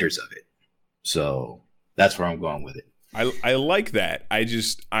creators of it. So that's where I'm going with it. I like that.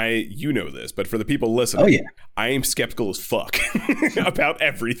 You know this, but for the people listening, I am skeptical as fuck about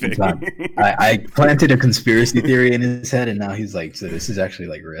everything. I planted a conspiracy theory in his head, and now he's like, so this is actually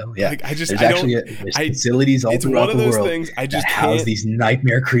like real. Yeah, like, there's facilities all throughout the world things I just that house these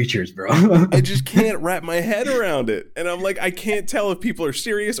nightmare creatures, bro. I just can't wrap my head around it, and I'm like, I can't tell if people are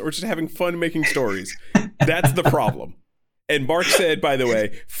serious or just having fun making stories. That's the problem. And Mark said, by the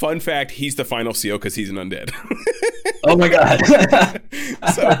way, fun fact, he's the final seal because he's an undead. Oh my God.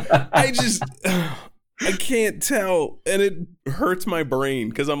 So I can't tell. And it hurts my brain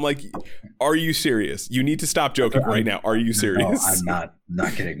because I'm like, are you serious? You need to stop joking right now. Are you serious? No, I'm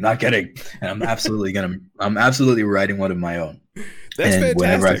not kidding. And I'm absolutely writing one of my own. That's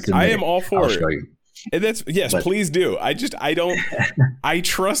fantastic. I am all for it. Show you. And please do. I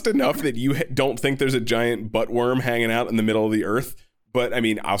trust enough that you don't think there's a giant butt worm hanging out in the middle of the earth. But I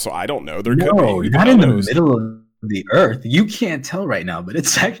mean, also, I don't know. There could be. Not in the middle of the earth. You can't tell right now, but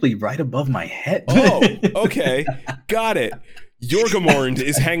it's actually right above my head. Oh, okay. Got it. Jorgemornd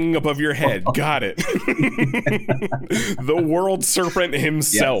is hanging above your head. Got it. The world serpent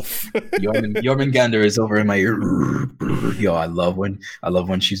himself. Yes. Jormungandr is over in my ear. Yo, I love when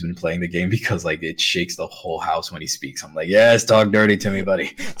she's been playing the game because like it shakes the whole house when he speaks. I'm like, yes, talk dirty to me,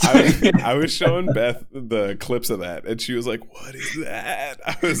 buddy. I was showing Beth the clips of that, and she was like, "What is that?"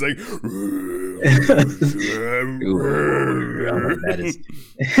 I was like,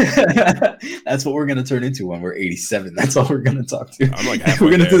 That's what we're gonna turn into when we're 87. That's all we're gonna talk to. I'm like, we're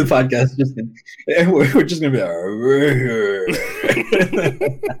gonna there. do the podcast. We're just gonna be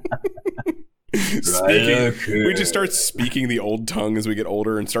speaking, we just start speaking the old tongue as we get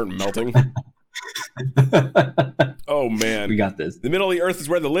older and start melting. Oh man, we got this. The middle of the earth is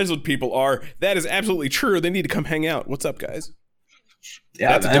where the lizard people are. That is absolutely true. They need to come hang out. What's up, guys?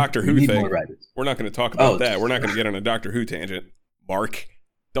 Yeah, that's a Doctor Who thing. We're not going to talk about that. We're not going to get on a Doctor Who tangent. Mark,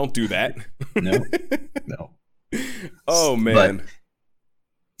 don't do that. No. Oh man, but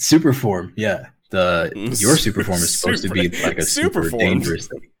super form. Yeah, your super form is supposed to be like a super dangerous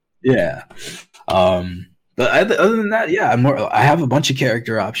thing. Yeah. But other than that, yeah, I have a bunch of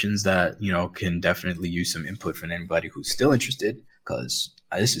character options that can definitely use some input from anybody who's still interested, because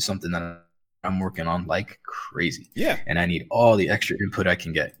this is something that I'm working on like crazy. Yeah. And I need all the extra input I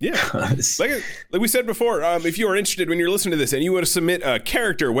can get. Yeah. Like we said before, if you are interested when you're listening to this and you want to submit a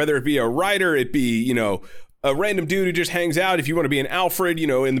character, whether it be a writer, it be, a random dude who just hangs out, if you want to be an Alfred, in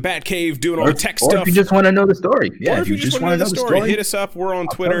the Batcave doing all the tech stuff. Or if you just want to know the story. Yeah, or if you just want to know the story, hit us up. We're on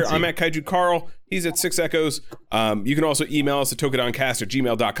Twitter. I'm at Kaiju Carl. He's at 6 Echoes. You can also email us at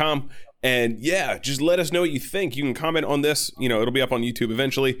tokudoncast@gmail.com. And yeah, just let us know what you think. You can comment on this. It'll be up on YouTube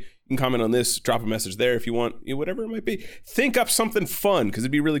eventually. You can comment on this, drop a message there if you want, whatever it might be. Think up something fun, because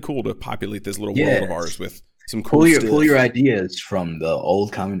it'd be really cool to populate this little world of ours with some cool pull your ideas from the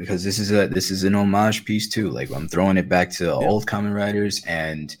old common, because this is an homage piece too. Like I'm throwing it back to old common writers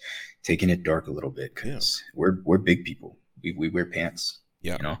and taking it dark a little bit, because we're big people. We wear pants.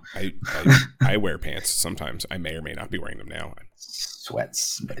 Yeah, I wear pants sometimes. I may or may not be wearing them now.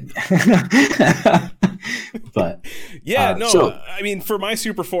 Sweats, but yeah, I mean, for my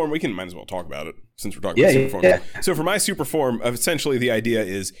super form, might as well talk about it since we're talking about super forms. Yeah. So for my super form, essentially the idea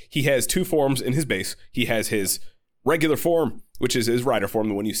is he has two forms in his base. He has his regular form, which is his rider form,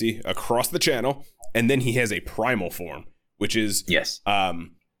 the one you see across the channel, and then he has a primal form, which is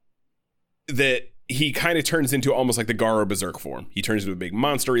that he kind of turns into almost like the Garo Berserk form. He turns into a big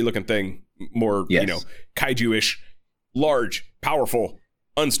monster-y looking thing, more kaiju-ish, large, powerful,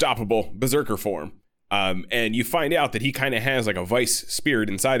 unstoppable berserker form. And you find out that he kind of has like a vice spirit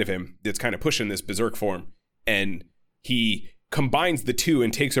inside of him that's kind of pushing this berserk form, and he combines the two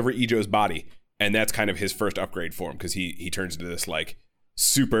and takes over Ijo's body, and that's kind of his first upgrade form, because he turns into this like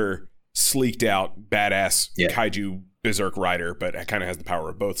super sleeked out badass kaiju berserk rider, but it kind of has the power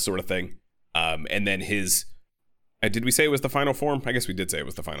of both sort of thing. And then his did we say it was the final form? I guess we did say it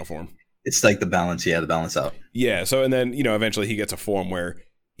was the final form. It's like the balance out. Yeah, so and then eventually he gets a form where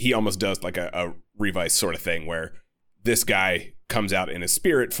he almost does like a Revice sort of thing, where this guy comes out in his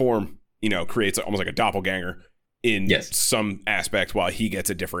spirit form, creates almost like a doppelganger in some aspect, while he gets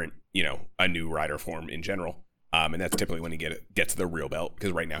a different, a new rider form in general. And that's typically when he gets the real belt,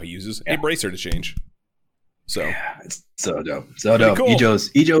 because right now he uses a bracer to change. So it's so dope. So dope. Cool. Ijo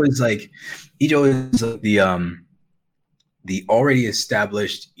is the already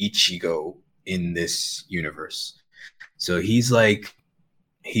established Ichigo in this universe. So he's like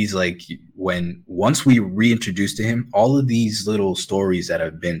once we reintroduce to him, all of these little stories that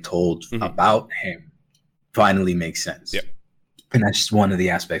have been told about him finally make sense. Yep. And that's just one of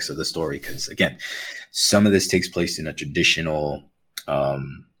the aspects of the story, because again, some of this takes place in a traditional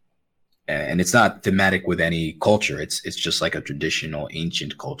and it's not thematic with any culture. It's just like a traditional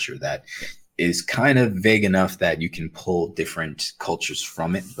ancient culture that is kind of vague enough that you can pull different cultures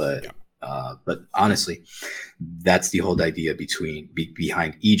from it. But honestly, that's the whole idea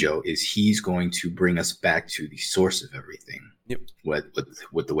behind Ijo, is he's going to bring us back to the source of everything. Yep.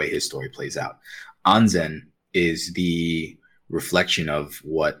 With the way his story plays out. Anzen is the reflection of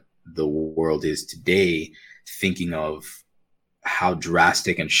what the world is today, thinking of how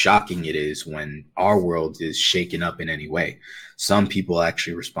drastic and shocking it is when our world is shaken up in any way. Some people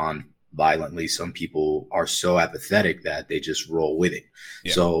actually respond violently. Some people are so apathetic that they just roll with it.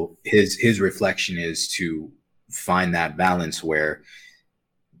 Yeah. So his reflection is to find that balance where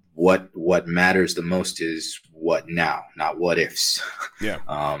what matters the most is what now, not what ifs. Yeah.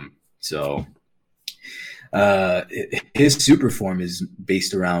 So his super form is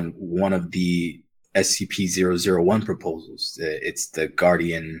based around one of the SCP-001 proposals. It's the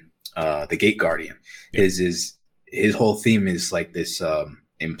Guardian, the Gate Guardian. Yeah. his whole theme is like this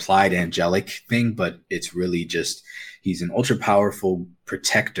implied angelic thing, but it's really just he's an ultra powerful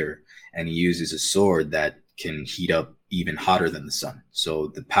protector, and he uses a sword that can heat up even hotter than the sun. So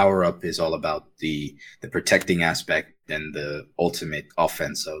the power up is all about the protecting aspect and the ultimate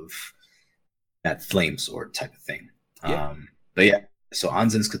offense of that flame sword type of thing. Yeah. But yeah, so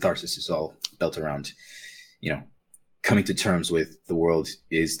Anzen's catharsis is all built around, coming to terms with the world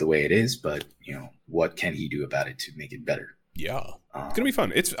is the way it is, but what can he do about it to make it better? Yeah, it's gonna be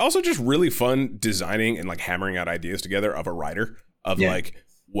fun. It's also just really fun designing and like hammering out ideas together of a rider of like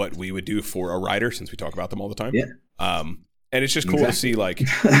what we would do for a rider, since we talk about them all the time. Yeah. And it's just cool to see like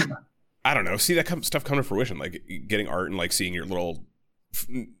I don't know, see that stuff come to fruition, like getting art and like seeing your little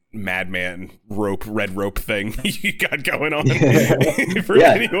madman red rope thing you got going on. For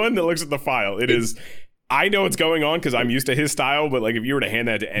anyone that looks at the file, it is. I know what's going on because I'm used to his style, but like if you were to hand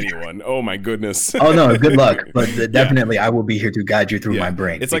that to anyone, oh my goodness. Oh no, good luck. But definitely I will be here to guide you through my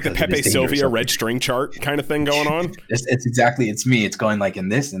brain. It's like the Pepe Sylvia red string chart kind of thing going on. It's me. It's going like in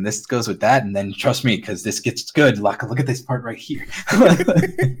this, and this goes with that, and then trust me, because this gets good. Look at this part right here.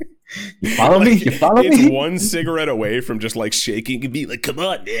 You follow me? You follow me? It's one cigarette away from just like shaking and be like, come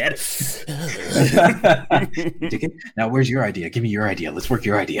on, Dad. Now, where's your idea? Give me your idea. Let's work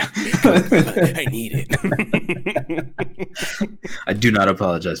your idea. I need it. I do not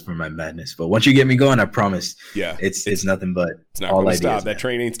apologize for my madness, but once you get me going, I promise. Yeah, it's nothing but it's not all going to ideas. Stop. That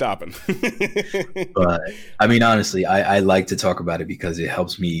train ain't stopping. But I mean, honestly, I like to talk about it because it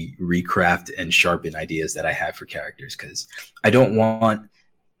helps me recraft and sharpen ideas that I have for characters. Because I don't want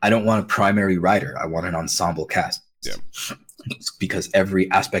a primary writer. I want an ensemble cast. Yeah. Because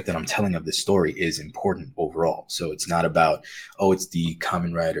every aspect that I'm telling of this story is important overall. So it's not about, it's the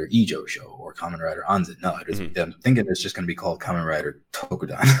Kamen Rider Ijo show or Kamen Rider Anzen. No, I'm thinking it's just going to be called Kamen Rider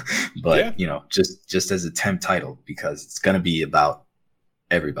Tokudan. But, just as a temp title, because it's going to be about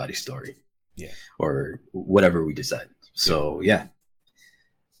everybody's story. Yeah. Or whatever we decide. So, yeah.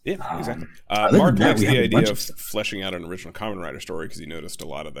 Yeah, exactly. Mark likes the idea of fleshing out an original Kamen Rider story because he noticed a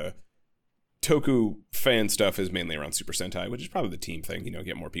lot of the Toku fan stuff is mainly around Super Sentai, which is probably the team thing,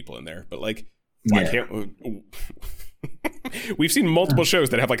 get more people in there. But like, why can't we've seen multiple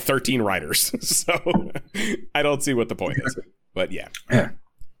shows that have like 13 writers, so I don't see what the point is. But yeah.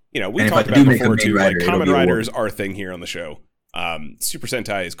 We talked about it before too. Like Kamen Rider is our thing here on the show. Super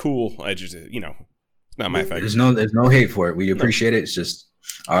Sentai is cool. I just it's not my thing. There's no hate for it. We appreciate it. It's just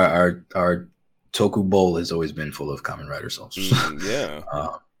our Toku bowl has always been full of Kamen Rider souls. Yeah.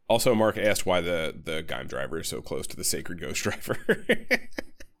 Also, Mark asked why the Gaim driver is so close to the Sacred Ghost driver.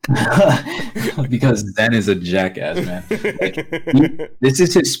 Because Zen is a jackass, man. Like, this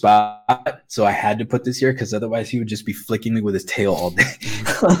is his spot, so I had to put this here because otherwise he would just be flicking me with his tail all day.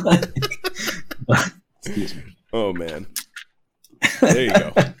 Excuse me. Oh man. There you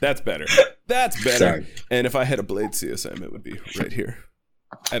go. That's better. That's better. Sorry. And if I had a Blade CSM, it would be right here.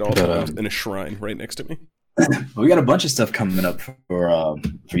 At all times in a shrine right next to me. We got a bunch of stuff coming up for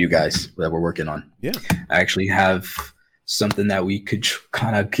you guys that we're working on. Yeah. I actually have something that we could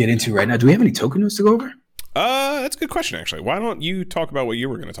kind of get into right now. Do we have any Toku news to go over? That's a good question, actually. Why don't you talk about what you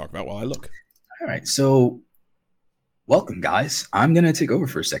were going to talk about while I look? All right. So, welcome, guys. I'm going to take over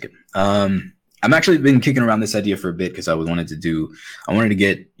for a second. I've actually been kicking around this idea for a bit because I wanted to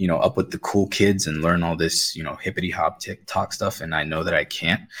get, up with the cool kids and learn all this, hippity hop TikTok stuff. And I know that I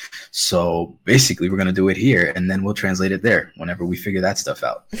can't. So basically we're going to do it here and then we'll translate it there whenever we figure that stuff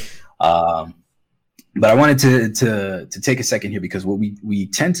out. But I wanted to take a second here because what we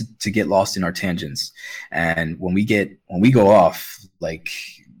tend to get lost in our tangents. And when we go off, like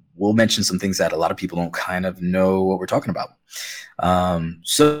we'll mention some things that a lot of people don't kind of know what we're talking about.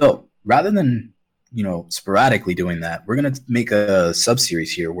 So rather than, sporadically doing that, we're going to make a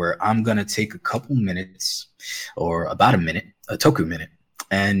sub-series here where I'm going to take a couple minutes or about a minute, a Toku minute,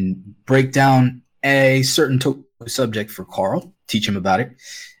 and break down a certain Toku subject for Carl, teach him about it,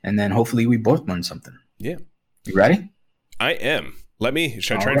 and then hopefully we both learn something. Yeah. You ready? I am.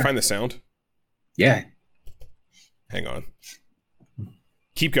 Should I try and find the sound? Yeah. Hang on.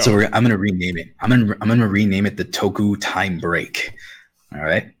 Keep going. So I'm going to rename it. I'm going to rename it the Toku Time Break. All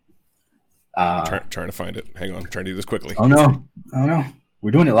right. Trying to find it. Hang on. I'm trying to do this quickly. Oh no.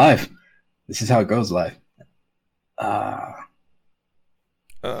 We're doing it live. This is how it goes live.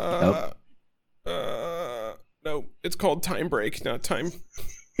 Nope. No, it's called Time Break, not Time.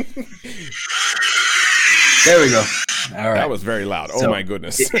 There we go. All right. That was very loud. Oh my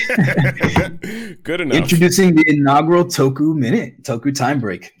goodness. Good enough. Introducing the inaugural Toku Minute, Toku Time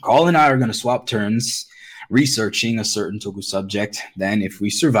Break. Carl and I are going to swap turns researching a certain toku subject. Then, if we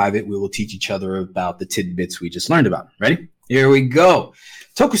survive it, we will teach each other about the tidbits we just learned about. Ready? Here we go.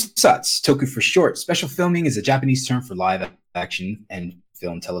 Tokusatsu, toku for short. Special filming is a Japanese term for live action and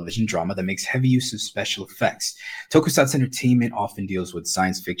film television drama that makes heavy use of special effects. Tokusatsu entertainment often deals with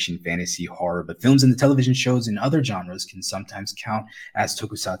science fiction, fantasy, horror, but films and the television shows in other genres can sometimes count as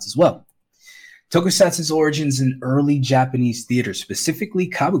tokusatsu as well. Tokusatsu's origins in early Japanese theater, specifically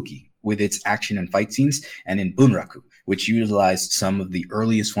kabuki, with its action and fight scenes, and in bunraku, which utilized some of the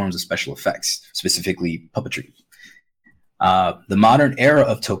earliest forms of special effects, specifically puppetry. The modern era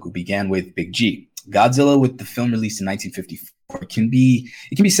of toku began with Big G. Godzilla, with the film released in 1954, it can be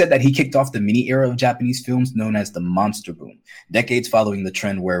said that he kicked off the mini era of Japanese films known as the monster boom, decades following the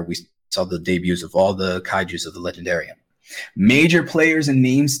trend where we saw the debuts of all the kaijus of the Legendarium. Major players and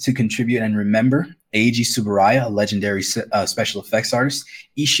names to contribute and remember: Eiji Tsuburaya, a legendary special effects artist;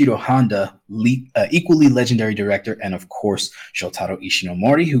 Ishiro Honda, equally legendary director; and of course, Shotaro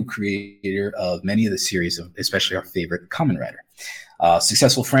Ishinomori, who creator of many of the series, especially our favorite Kamen Rider.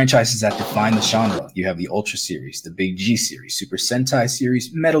 Successful franchises that define the genre. You have the Ultra series, the Big G series, Super Sentai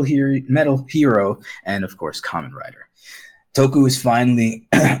series, Metal Hero, and of course, Kamen Rider. Toku is finally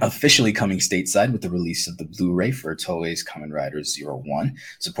officially coming stateside with the release of the Blu-ray for Toei's Kamen Rider 01.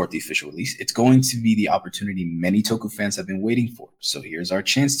 Support the official release. It's going to be the opportunity many Toku fans have been waiting for. So here's our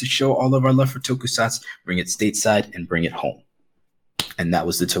chance to show all of our love for Tokusatsu, bring it stateside, and bring it home. And that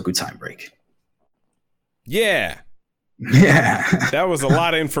was the Toku Time Break. Yeah. Yeah. That was a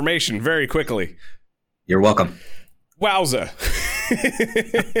lot of information very quickly. You're welcome. Wowza.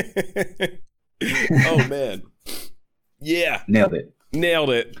 Oh, man. Yeah. Nailed it.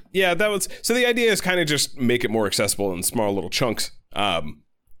 Yeah, that was so the idea is kind of just make it more accessible in small little chunks. And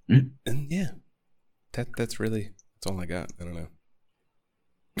yeah. That's all I got. I don't know.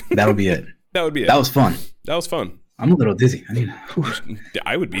 That'll be it. That would be it. That was fun. I'm a little dizzy.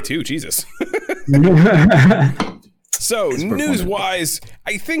 I would be too, Jesus. So, news-wise,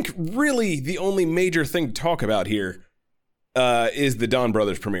 I think really the only major thing to talk about here is the Dawn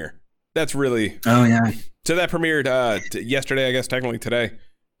Brothers premiere. That's really... Oh, yeah. So that premiered yesterday, I guess, technically today.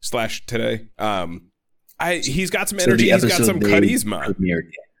 He's got some energy. He's got some charisma.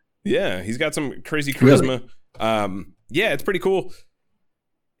 Yeah, he's got some crazy charisma. Really? Yeah, it's pretty cool.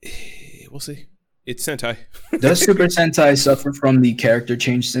 We'll see. It's Sentai. Does Super Sentai suffer from the character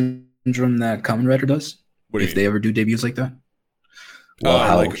change syndrome that Kamen Rider does? If they ever do debuts like that? Well,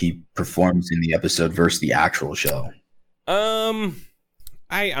 how he performs in the episode versus the actual show. I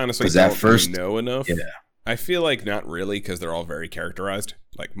honestly don't know enough. Yeah. I feel like not really, because they're all very characterized,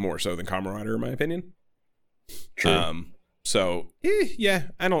 like more so than Kamen Rider, in my opinion. True. So yeah,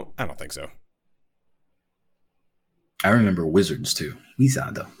 I don't think so. I remember Wizards too.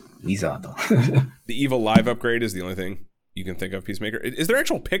 Wizardo. The Evil Live upgrade is the only thing you can think of. Peacemaker. Is there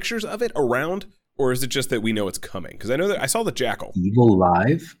actual pictures of it around, or is it just that we know it's coming? Because I know that I saw the Jackal. Evil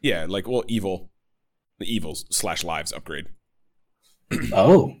Live. Yeah, the Evils/Lives upgrade.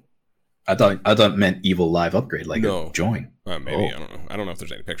 Oh. I thought it meant Evil Live upgrade, like a join. Maybe. I don't know. I don't know if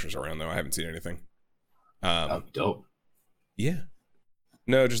there's any pictures around though. I haven't seen anything. Dope. Yeah.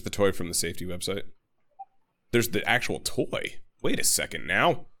 No, just the toy from the safety website. There's the actual toy. Wait a second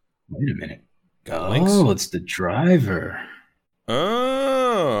now. Wait a minute. Got links. It's the driver.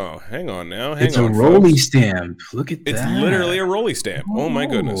 Oh, hang on now. It's a rolly stamp. Look at that. It's literally a rolly stamp. Oh my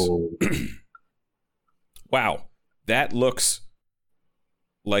goodness. Wow. That looks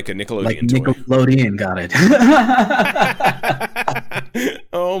like a Nickelodeon toy. Nickelodeon got it.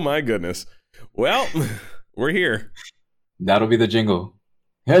 Oh my goodness. Well, we're here. That'll be the jingle.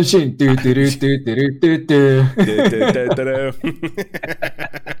 That's it.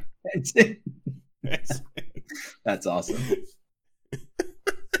 That's awesome.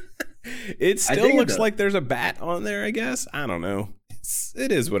 It still looks like there's a bat on there, I guess. I don't know.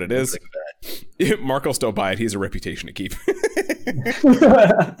 It is what it is. Mark will still buy it. He has a reputation to keep.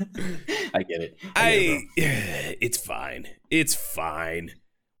 I get it. It's fine. It's fine.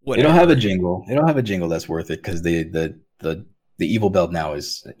 Whatever. It'll have a jingle. It'll have a jingle that's worth it because the evil belt now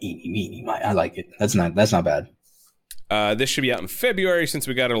is eeny, meeny, miny. I like it. That's not bad. This should be out in February since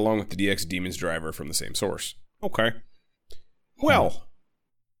we got it along with the DX Demons driver from the same source. Okay. Well,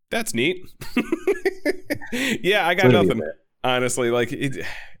 that's neat. Yeah, I got nothing. Honestly, like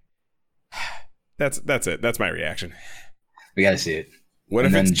that's it. That's my reaction. We gotta see it. What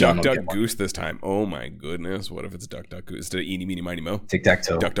if it's Duck Duck Goose this time? Oh my goodness! What if it's Duck Duck Goose instead of Eeny Meeny Miny Mo? Tic Tac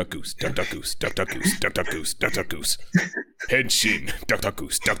Toe. Duck Duck Goose. Duck Duck Goose. Duck Duck Goose. Duck Duck Goose. Duck Duck Goose. Henshin. Duck Duck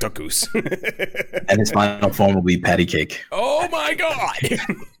Goose. Duck Duck Goose. And his final form will be Patty Cake. Oh my god!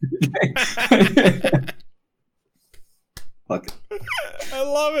 Fuck it. I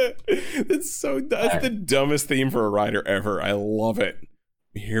love it. That's the dumbest theme for a rider ever. I love it.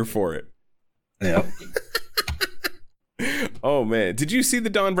 I'm here for it. Yeah. Oh man, did you see the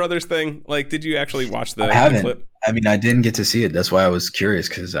Don Brothers thing? Like, did you actually watch the I haven't. clip? I mean, I didn't get to see it. That's why I was curious,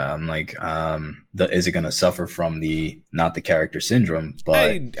 because I'm like, is it going to suffer from not the character syndrome? But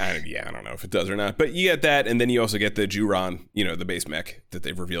I don't know if it does or not. But you get that, and then you also get the Juron, the base mech that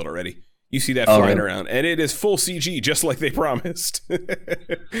they've revealed already. You see that flying around, and it is full CG, just like they promised.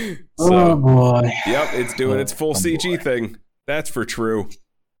 Oh boy! Yep, it's doing its full CG thing. That's for true.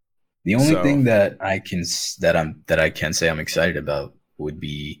 The only thing that I can say I'm excited about would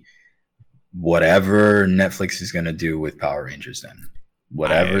be whatever Netflix is going to do with Power Rangers. Then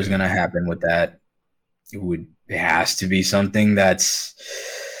whatever is going to happen with that, it has to be something that's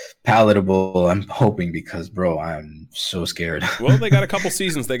palatable. I'm hoping, because bro, I'm so scared. Well, they got a couple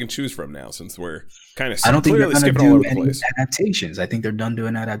seasons they can choose from now, since we're kind of I don't think clearly they're skipping all over do the any place. adaptations. I think they're done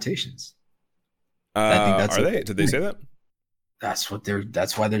doing adaptations. I think that's are they? Did they say that? That's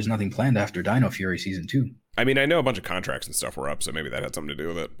why there's nothing planned after Dino Fury season 2. I mean, I know a bunch of contracts and stuff were up, so maybe that had something to do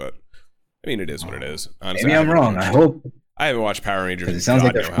with it. But I mean, it is what it is. Honestly, Maybe I'm wrong. I hope. I haven't watched Power Rangers. Because it sounds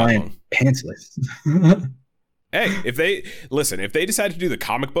like they're flying pantsless. Hey, if they decide to do the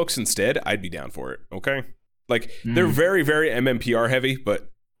comic books instead, I'd be down for it. Okay, like they're very, very MMPR heavy, but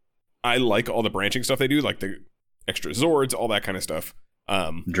I like all the branching stuff they do, like the extra Zords, all that kind of stuff.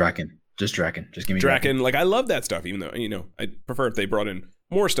 Draken. Just Draken. Just give me Draken. Like, I love that stuff, even though, I'd prefer if they brought in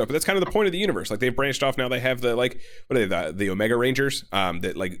more stuff, but that's kind of the point of the universe. Like, they've branched off now. They have the, like, what are they, the Omega Rangers,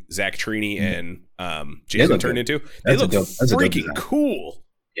 that, like, Zach Trini and Jason turned into. They look freaking cool.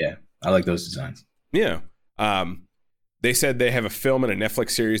 Yeah, I like those designs. Yeah. They said they have a film and a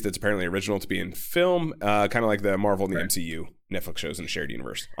Netflix series that's apparently original to be in film, kind of like the Marvel and the MCU Netflix shows in a shared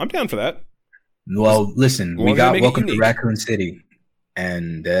universe. I'm down for that. Well, listen, we got Welcome to Raccoon City,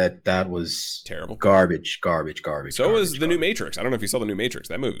 and that was terrible, garbage. So was the new Matrix. I don't know if you saw the new Matrix.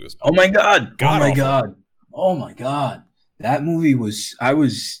 That movie was oh my god, God. That movie was.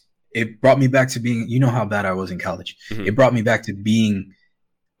 It brought me back to being. You know how bad I was in college. Mm-hmm. It brought me back to being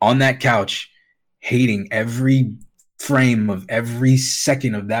on that couch, hating every frame of every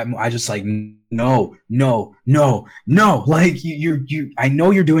second of that. I just like no. Like you. I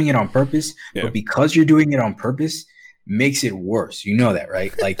know you're doing it on purpose, but because you're doing it on purpose, makes it worse. You know that,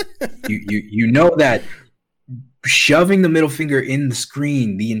 right? Like you know that shoving the middle finger in the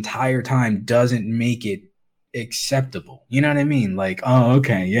screen the entire time doesn't make it acceptable. You know what I mean? Like, oh,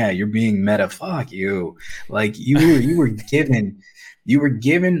 okay, yeah, you're being meta. Fuck you. Like you were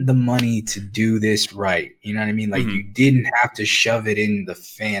given the money to do this right. You know what I mean? Like you didn't have to shove it in the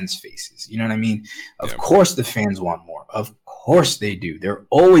fans' faces. You know what I mean? Of course the fans want more. Of course they do. They're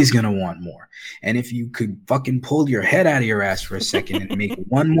always going to want more. And if you could fucking pull your head out of your ass for a second and make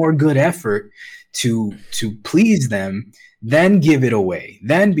one more good effort to please them, then give it away.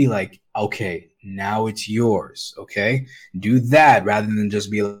 Then be like, okay, now it's yours. Okay? Do that rather than just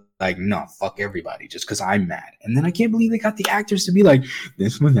be like, no, fuck everybody just because I'm mad. And then I can't believe they got the actors to be like,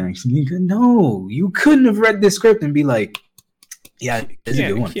 this was actually good. No, you couldn't have read this script and be like, yeah, it's a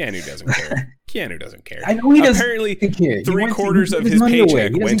good one. Keanu doesn't care. Keanu doesn't care. I know he doesn't. Apparently, care. 3/4 of his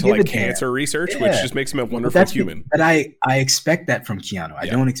paycheck went to like cancer research, which just makes him a wonderful human. But I expect that from Keanu. I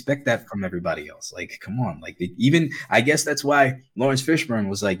don't expect that from everybody else. Like, come on. Like, even I guess that's why Lawrence Fishburne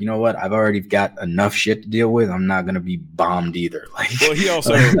was like, you know what? I've already got enough shit to deal with. I'm not gonna be bombed either. Like, well, he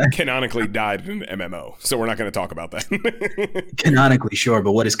also canonically died in an MMO, so we're not going to talk about that. Canonically, sure,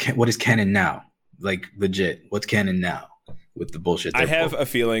 but what is canon now? Like, legit, what's canon now? With the bullshit. I have a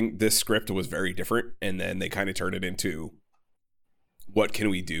feeling this script was very different, and then they kind of turned it into what can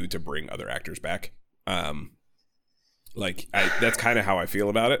we do to bring other actors back. That's kind of how I feel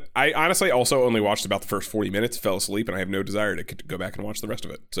about it. I honestly also only watched about the first 40 minutes, fell asleep, and I have no desire to go back and watch the rest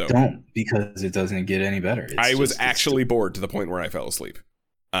of it. So don't, because it doesn't get any better. I was actually bored to the point where I fell asleep.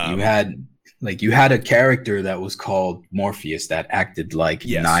 You had a character that was called Morpheus that acted like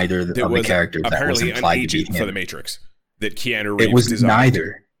neither of the characters that was implied an to be him. For the Matrix. That Keanu Reeves it was designed.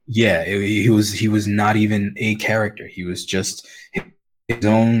 Neither. Yeah, he was not even a character. He was just his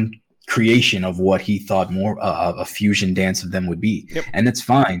own creation of what he thought more a fusion dance of them would be. Yep. And that's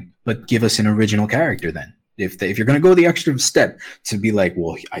fine, but give us an original character then. If you're going to go the extra step to be like,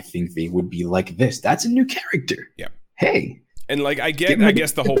 well, I think they would be like this. That's a new character. Yeah. Hey. And like I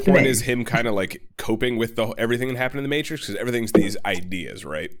guess the whole point is him kind of like coping with everything that happened in the Matrix, because everything's these ideas,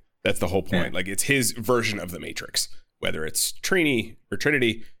 right? That's the whole point. Yeah. Like it's his version of the Matrix. Whether it's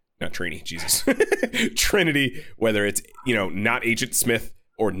Trinity, not Trini, Jesus, Trinity, whether it's, not Agent Smith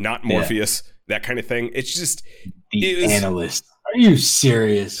or not Morpheus, that kind of thing. It's just, The Analyst. Are you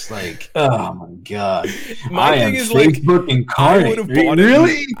serious? Like, oh my god! My thing is Facebook incarnate.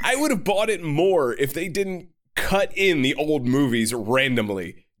 I would have bought it more if they didn't cut in the old movies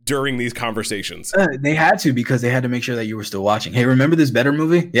randomly during these conversations. They had to, because they had to make sure that you were still watching. Hey, remember this better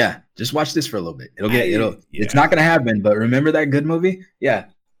movie? Yeah, just watch this for a little bit. It's not gonna happen, but remember that good movie? Yeah.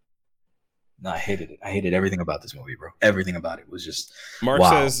 No, I hated it. I hated everything about this movie, bro. Everything about it was just. Mark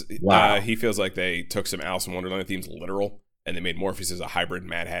says he feels like they took some Alice in Wonderland themes literal, and they made Morpheus as a hybrid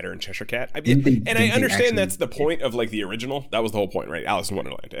Mad Hatter and Cheshire Cat. I understand that's the point of like the original. That was the whole point, right? Alice in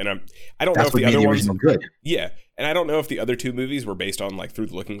Wonderland. And I don't know if the other ones. Good. Yeah, and I don't know if the other two movies were based on like Through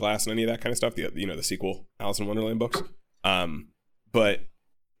the Looking Glass and any of that kind of stuff. The sequel Alice in Wonderland books. But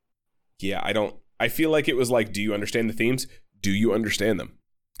yeah, I feel like it was like, do you understand the themes? Do you understand them?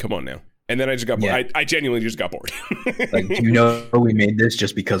 Come on now. And then I just got bored. Yeah. I genuinely just got bored. Like, we made this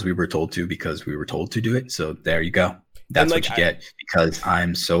just because we were told to do it. So there you go. That's what you get, because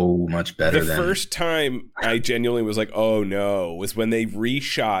I'm so much better than. The first time I genuinely was like, oh no, was when they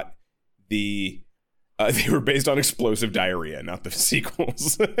reshot they were based on explosive diarrhea, not the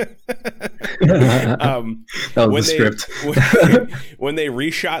sequels. That was the script. When they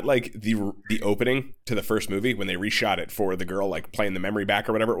reshot like the opening to the first movie, when they reshot it for the girl like playing the memory back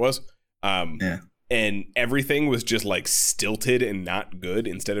or whatever it was. And everything was just like stilted and not good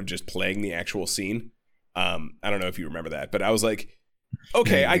instead of just playing the actual scene. I don't know if you remember that, but I was like,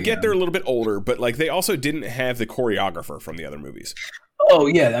 okay, I get they're a little bit older, but like they also didn't have the choreographer from the other movies. Oh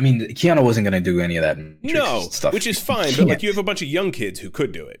yeah, I mean, Keanu wasn't going to do any of that stuff, which is fine. But like, you have a bunch of young kids who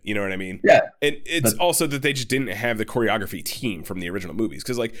could do it. You know what I mean? Yeah. And it's also that they just didn't have the choreography team from the original movies.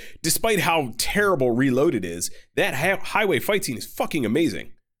 Because like, despite how terrible Reloaded is, that highway fight scene is fucking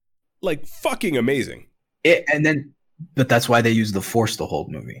amazing. Like fucking amazing. But that's why they used the Force the whole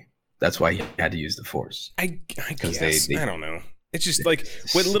movie. That's why he had to use the Force. I guess. I don't know. It's just like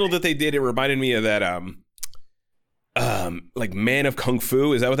what little that they did. It reminded me of that. Like Man of Kung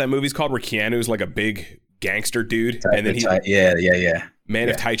Fu, is that what that movie's called? Where Keanu's like a big gangster dude, and then Man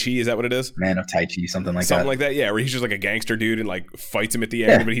of Tai Chi, is that what it is? Man of Tai Chi, something like that. Yeah, where he's just like a gangster dude and like fights him at the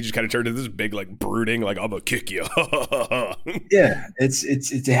end, but he just kind of turned into this big like brooding like, I'm gonna kick you. Yeah,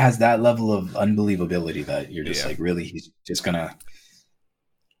 it has that level of unbelievability that you're just like, really, he's just gonna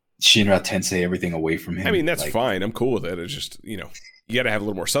Shinra Tensei everything away from him. I mean, that's fine. I'm cool with it. It's just, you got to have a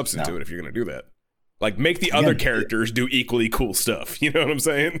little more substance to it if you're gonna do that. Like, make the other characters do equally cool stuff. You know what I'm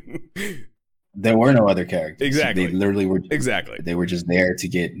saying? There were no other characters. Exactly. They literally were. Exactly. They were just there to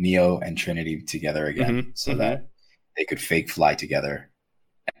get Neo and Trinity together again, that they could fake fly together,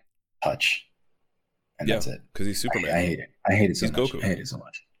 and touch, and that's it. Because he's Superman. I hate it. I hate it so much. Goku. I hate it so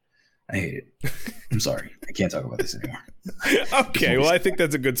much. I hate it. I'm sorry. I can't talk about this anymore. Okay, well, I think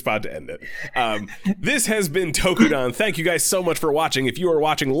that's a good spot to end it. This has been Tokudan. Thank you guys so much for watching. If you are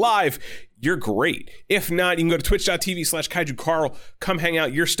watching live, you're great. If not, you can go to twitch.tv/KaijuCarl. Come hang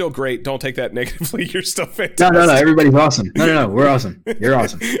out. You're still great. Don't take that negatively. You're still fantastic. No. Everybody's awesome. No. We're awesome. You're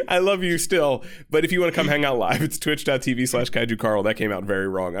awesome. I love you still. But if you want to come hang out live, it's twitch.tv/KaijuCarl. That came out very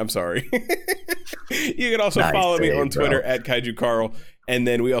wrong. I'm sorry. You can also follow me on Twitter at KaijuCarl. And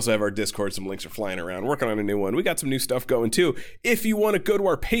then we also have our Discord. Some links are flying around. Working on a new one. We got some new stuff going too. If you want to go to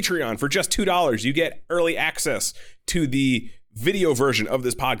our Patreon for just $2, you get early access to the video version of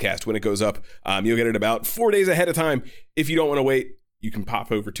this podcast when it goes up. You'll get it about 4 days ahead of time. If you don't want to wait, you can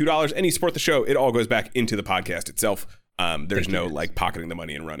pop over $2 and you support the show. It all goes back into the podcast itself. There's no like pocketing the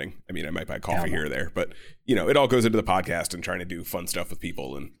money and running. I mean, I might buy coffee here or there, but it all goes into the podcast and trying to do fun stuff with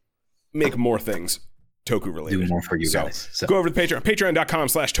people and make more things Toku related. Do more for you guys. So go over to Patreon,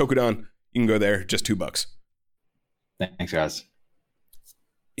 patreon.com/Tokudan. You can go there, just $2. Thanks, guys.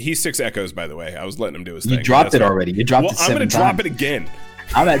 He's 6 echoes, by the way. I was letting him do his thing. You dropped it already. You dropped it 7 times. I'm going to drop it again.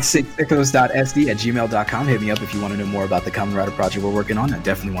 I'm at 6echoes.sd@gmail.com. Hit me up if you want to know more about the Kamen Rider project we're working on. I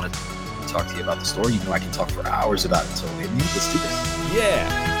definitely want to talk to you about the story. I can talk for hours about it. So hit me up. Let's do this. Yeah.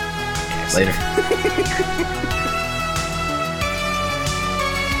 Later.